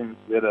always seems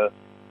to be able to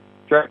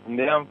track them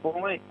down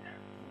for me.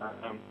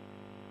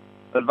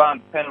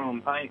 Advanced Panel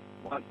and Paint,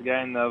 once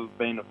again, they've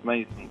been with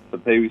me since the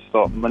Pee-wee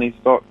stock mini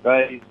stock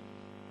days.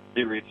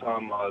 Every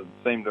time I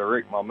seem to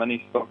wreck my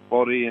mini stock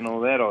body and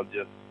all that, I'll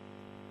just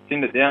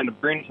send it down to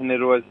Brent and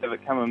they'd always have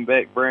it coming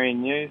back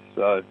brand new.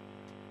 So,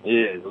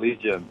 yeah,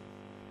 legend.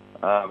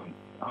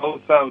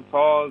 Wholesale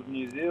Tyres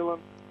New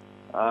Zealand,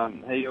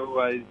 he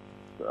always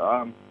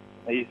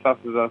he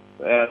susses us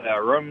out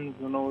our rims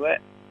and all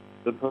that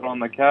to put on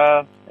the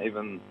car.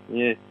 Even,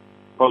 yeah,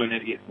 probably need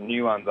to get some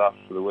new ones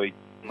after the week.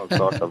 Looks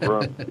like I've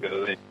ruined to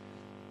go there.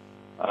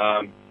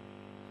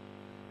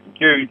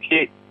 Security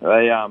check,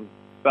 they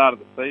started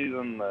the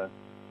season, the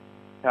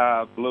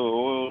car blew an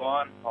oil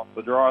line off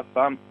the dry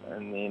sump,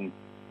 and then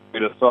we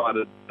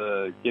decided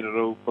to get it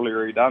all fully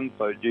redone,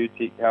 so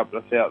Dutech helped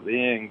us out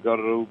there and got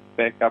it all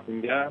back up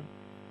and going.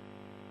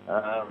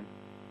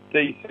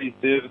 DC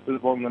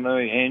Services,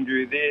 Wanganui,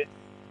 Andrew there,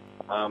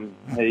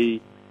 he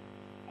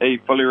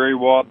fully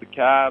rewired the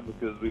car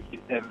because we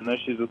kept having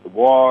issues with the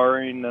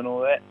wiring and all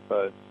that,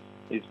 so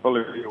he's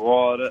fully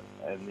rewired it.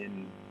 And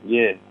then,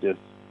 yeah, just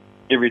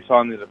every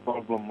time there's a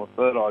problem with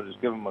it, I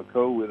just give him a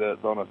call, whether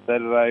it's on a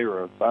Saturday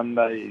or a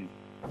Sunday.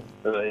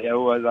 He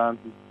always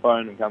answers the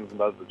phone and comes and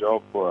does the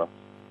job for us.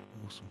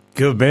 Awesome.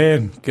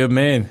 Good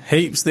man.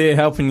 Heaps there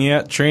helping you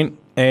out, Trent.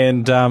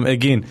 And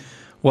again,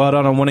 well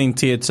done on winning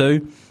Tier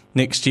 2.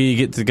 Next year you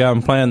get to go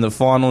and play in the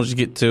finals. You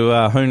get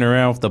to hoon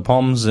around with the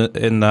Poms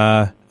in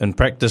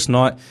practice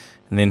night,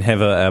 and then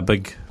have a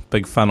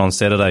big fun on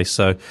Saturday.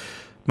 So,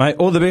 Mate,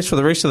 all the best for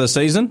the rest of the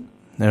season,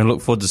 and I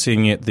look forward to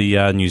seeing you at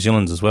the New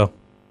Zealand's as well.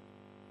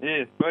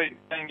 Yeah, sweet.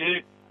 Thank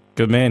you.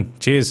 Good man.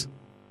 Cheers.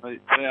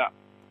 Yeah.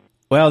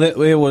 Well,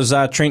 there was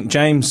Trent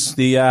James,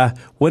 the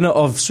winner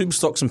of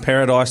Superstocks in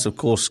Paradise, of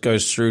course,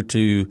 goes through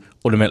to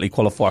automatically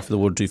qualify for the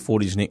World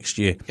 240s next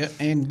year. Yeah,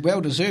 and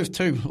well-deserved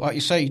too. Like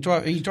you say, he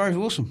drove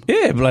awesome.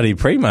 Yeah, bloody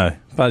primo.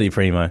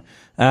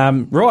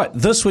 Right,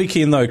 this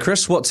weekend though,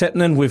 Chris, what's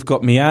happening? We've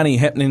got Miani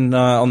happening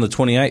on the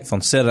 28th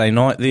on Saturday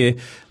night there.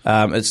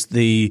 It's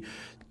the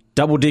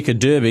double-decker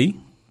derby.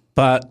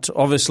 But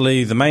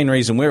obviously the main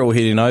reason we're all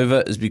heading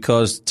over is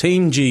because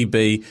Team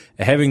GB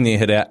are having their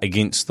hit out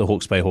against the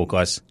Hawke's Bay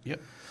Hawkeyes.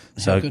 Yep.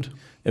 So good.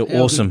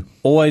 Awesome. Good.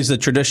 Always the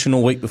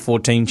traditional week before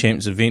Team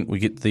Champs event, we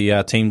get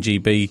the Team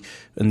GB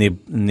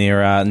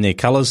in their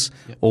colours,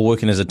 all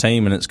working as a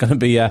team, and it's going to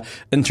be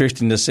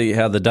interesting to see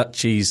how the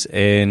Dutchies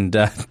and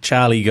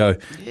Charlie go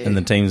in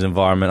the team's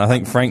environment. I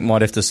think Frank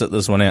might have to sit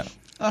this one out.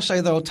 I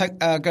say they'll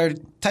take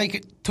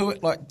it to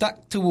it like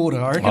duck to water,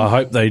 I reckon. I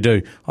hope they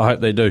do.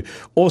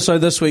 Also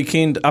this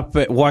weekend up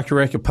at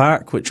Waikaraka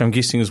Park, which I'm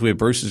guessing is where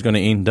Bruce is going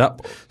to end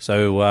up.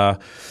 So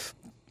I'll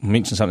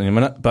mention something in a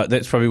minute, but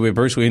that's probably where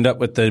Bruce will end up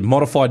with the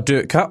Modified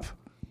Dirt Cup.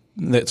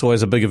 That's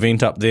always a big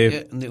event up there.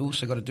 Yeah, and they've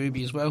also got a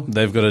derby as well.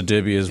 They've got a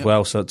derby as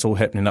well, so it's all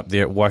happening up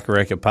there at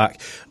Waikaraka Park.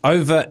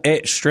 Over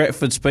at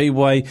Stratford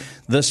Speedway,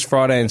 this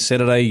Friday and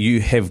Saturday, you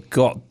have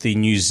got the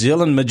New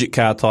Zealand Midget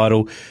Car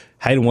title.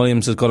 Hayden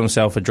Williams has got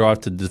himself a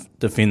drive to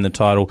defend the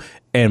title,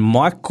 and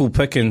Michael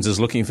Pickens is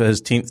looking for his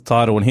 10th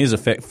title. And here's a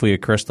fact for you,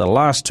 Chris. The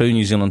last 2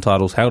 New Zealand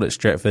titles held at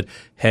Stratford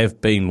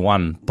have been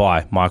won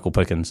by Michael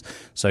Pickens.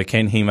 So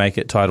can he make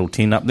it title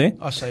 10 up there?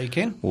 I say he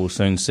can. We'll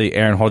soon see.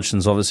 Aaron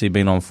Hodgson's obviously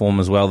been on form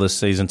as well this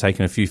season,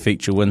 taking a few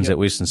feature wins at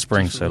Western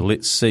Spring. Absolutely. So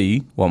let's see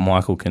what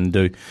Michael can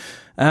do.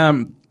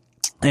 And,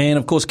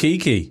 of course,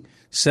 Kiki.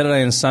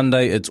 Saturday and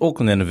Sunday, it's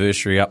Auckland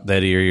anniversary up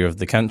that area of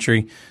the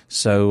country.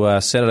 So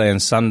Saturday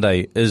and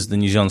Sunday is the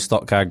New Zealand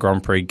Stock Car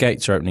Grand Prix.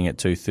 Gates are opening at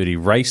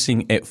 2:30,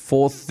 racing at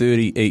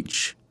 4:30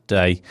 each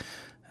day.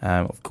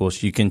 Of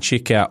course, you can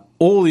check out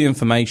all the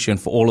information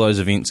for all those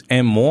events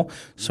and more.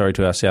 Sorry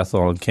to our South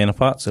Island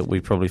counterparts that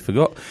we probably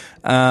forgot.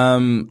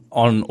 On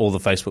all the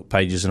Facebook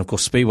pages. And, of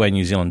course, Speedway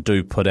New Zealand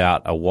do put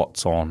out a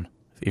what's on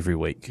every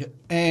week. Yep.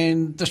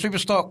 And the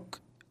Superstock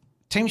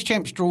Teams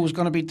Champs draw is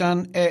going to be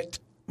done at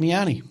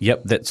Miani.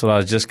 Yep, that's what I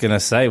was just going to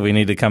say. We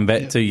need to come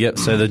back to. Yep,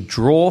 so the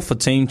draw for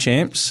Team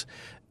Champs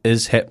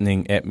is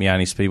happening at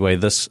Miani Speedway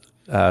this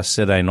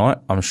Saturday night.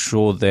 I'm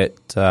sure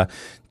that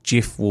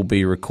Jeff will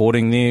be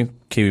recording there.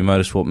 Kiwi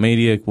Motorsport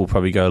Media will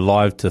probably go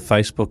live to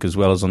Facebook as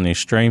well as on their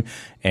stream,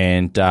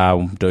 and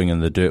Doing in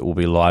the Dirt will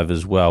be live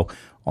as well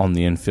on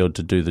the infield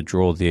to do the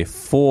draw there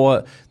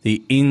for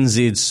the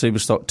NZ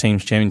Superstock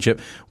Teams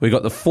Championship. We've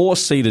got the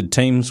 4-seeded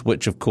teams,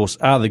 which of course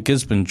are the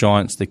Gisborne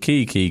Giants, the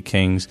Kiki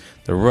Kings,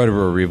 the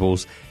Rotorua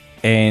Rebels,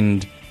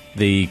 and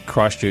the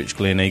Christchurch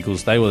Glen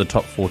Eagles. They were the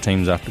top 4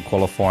 teams after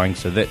qualifying,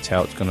 so that's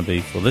how it's going to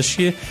be for this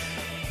year.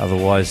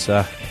 Otherwise,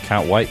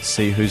 can't wait to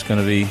see who's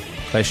going to be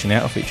clashing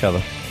out with each other.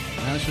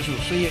 We'll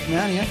see you at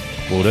Miani,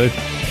 Will do.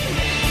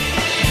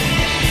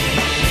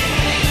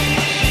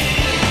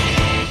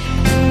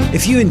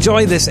 If you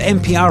enjoy this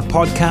MPR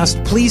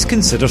podcast, please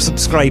consider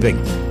subscribing.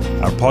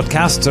 Our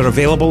podcasts are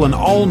available on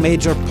all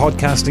major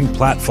podcasting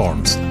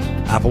platforms: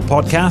 Apple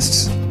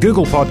Podcasts,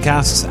 Google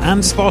Podcasts,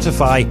 and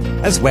Spotify,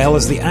 as well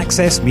as the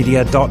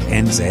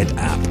accessmedia.nz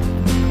app.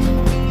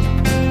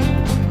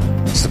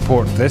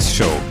 Support this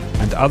show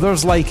and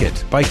others like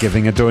it by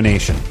giving a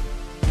donation.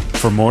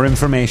 For more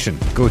information,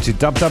 go to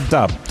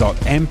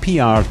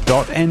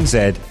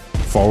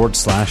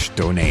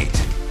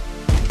www.mpr.nz/donate.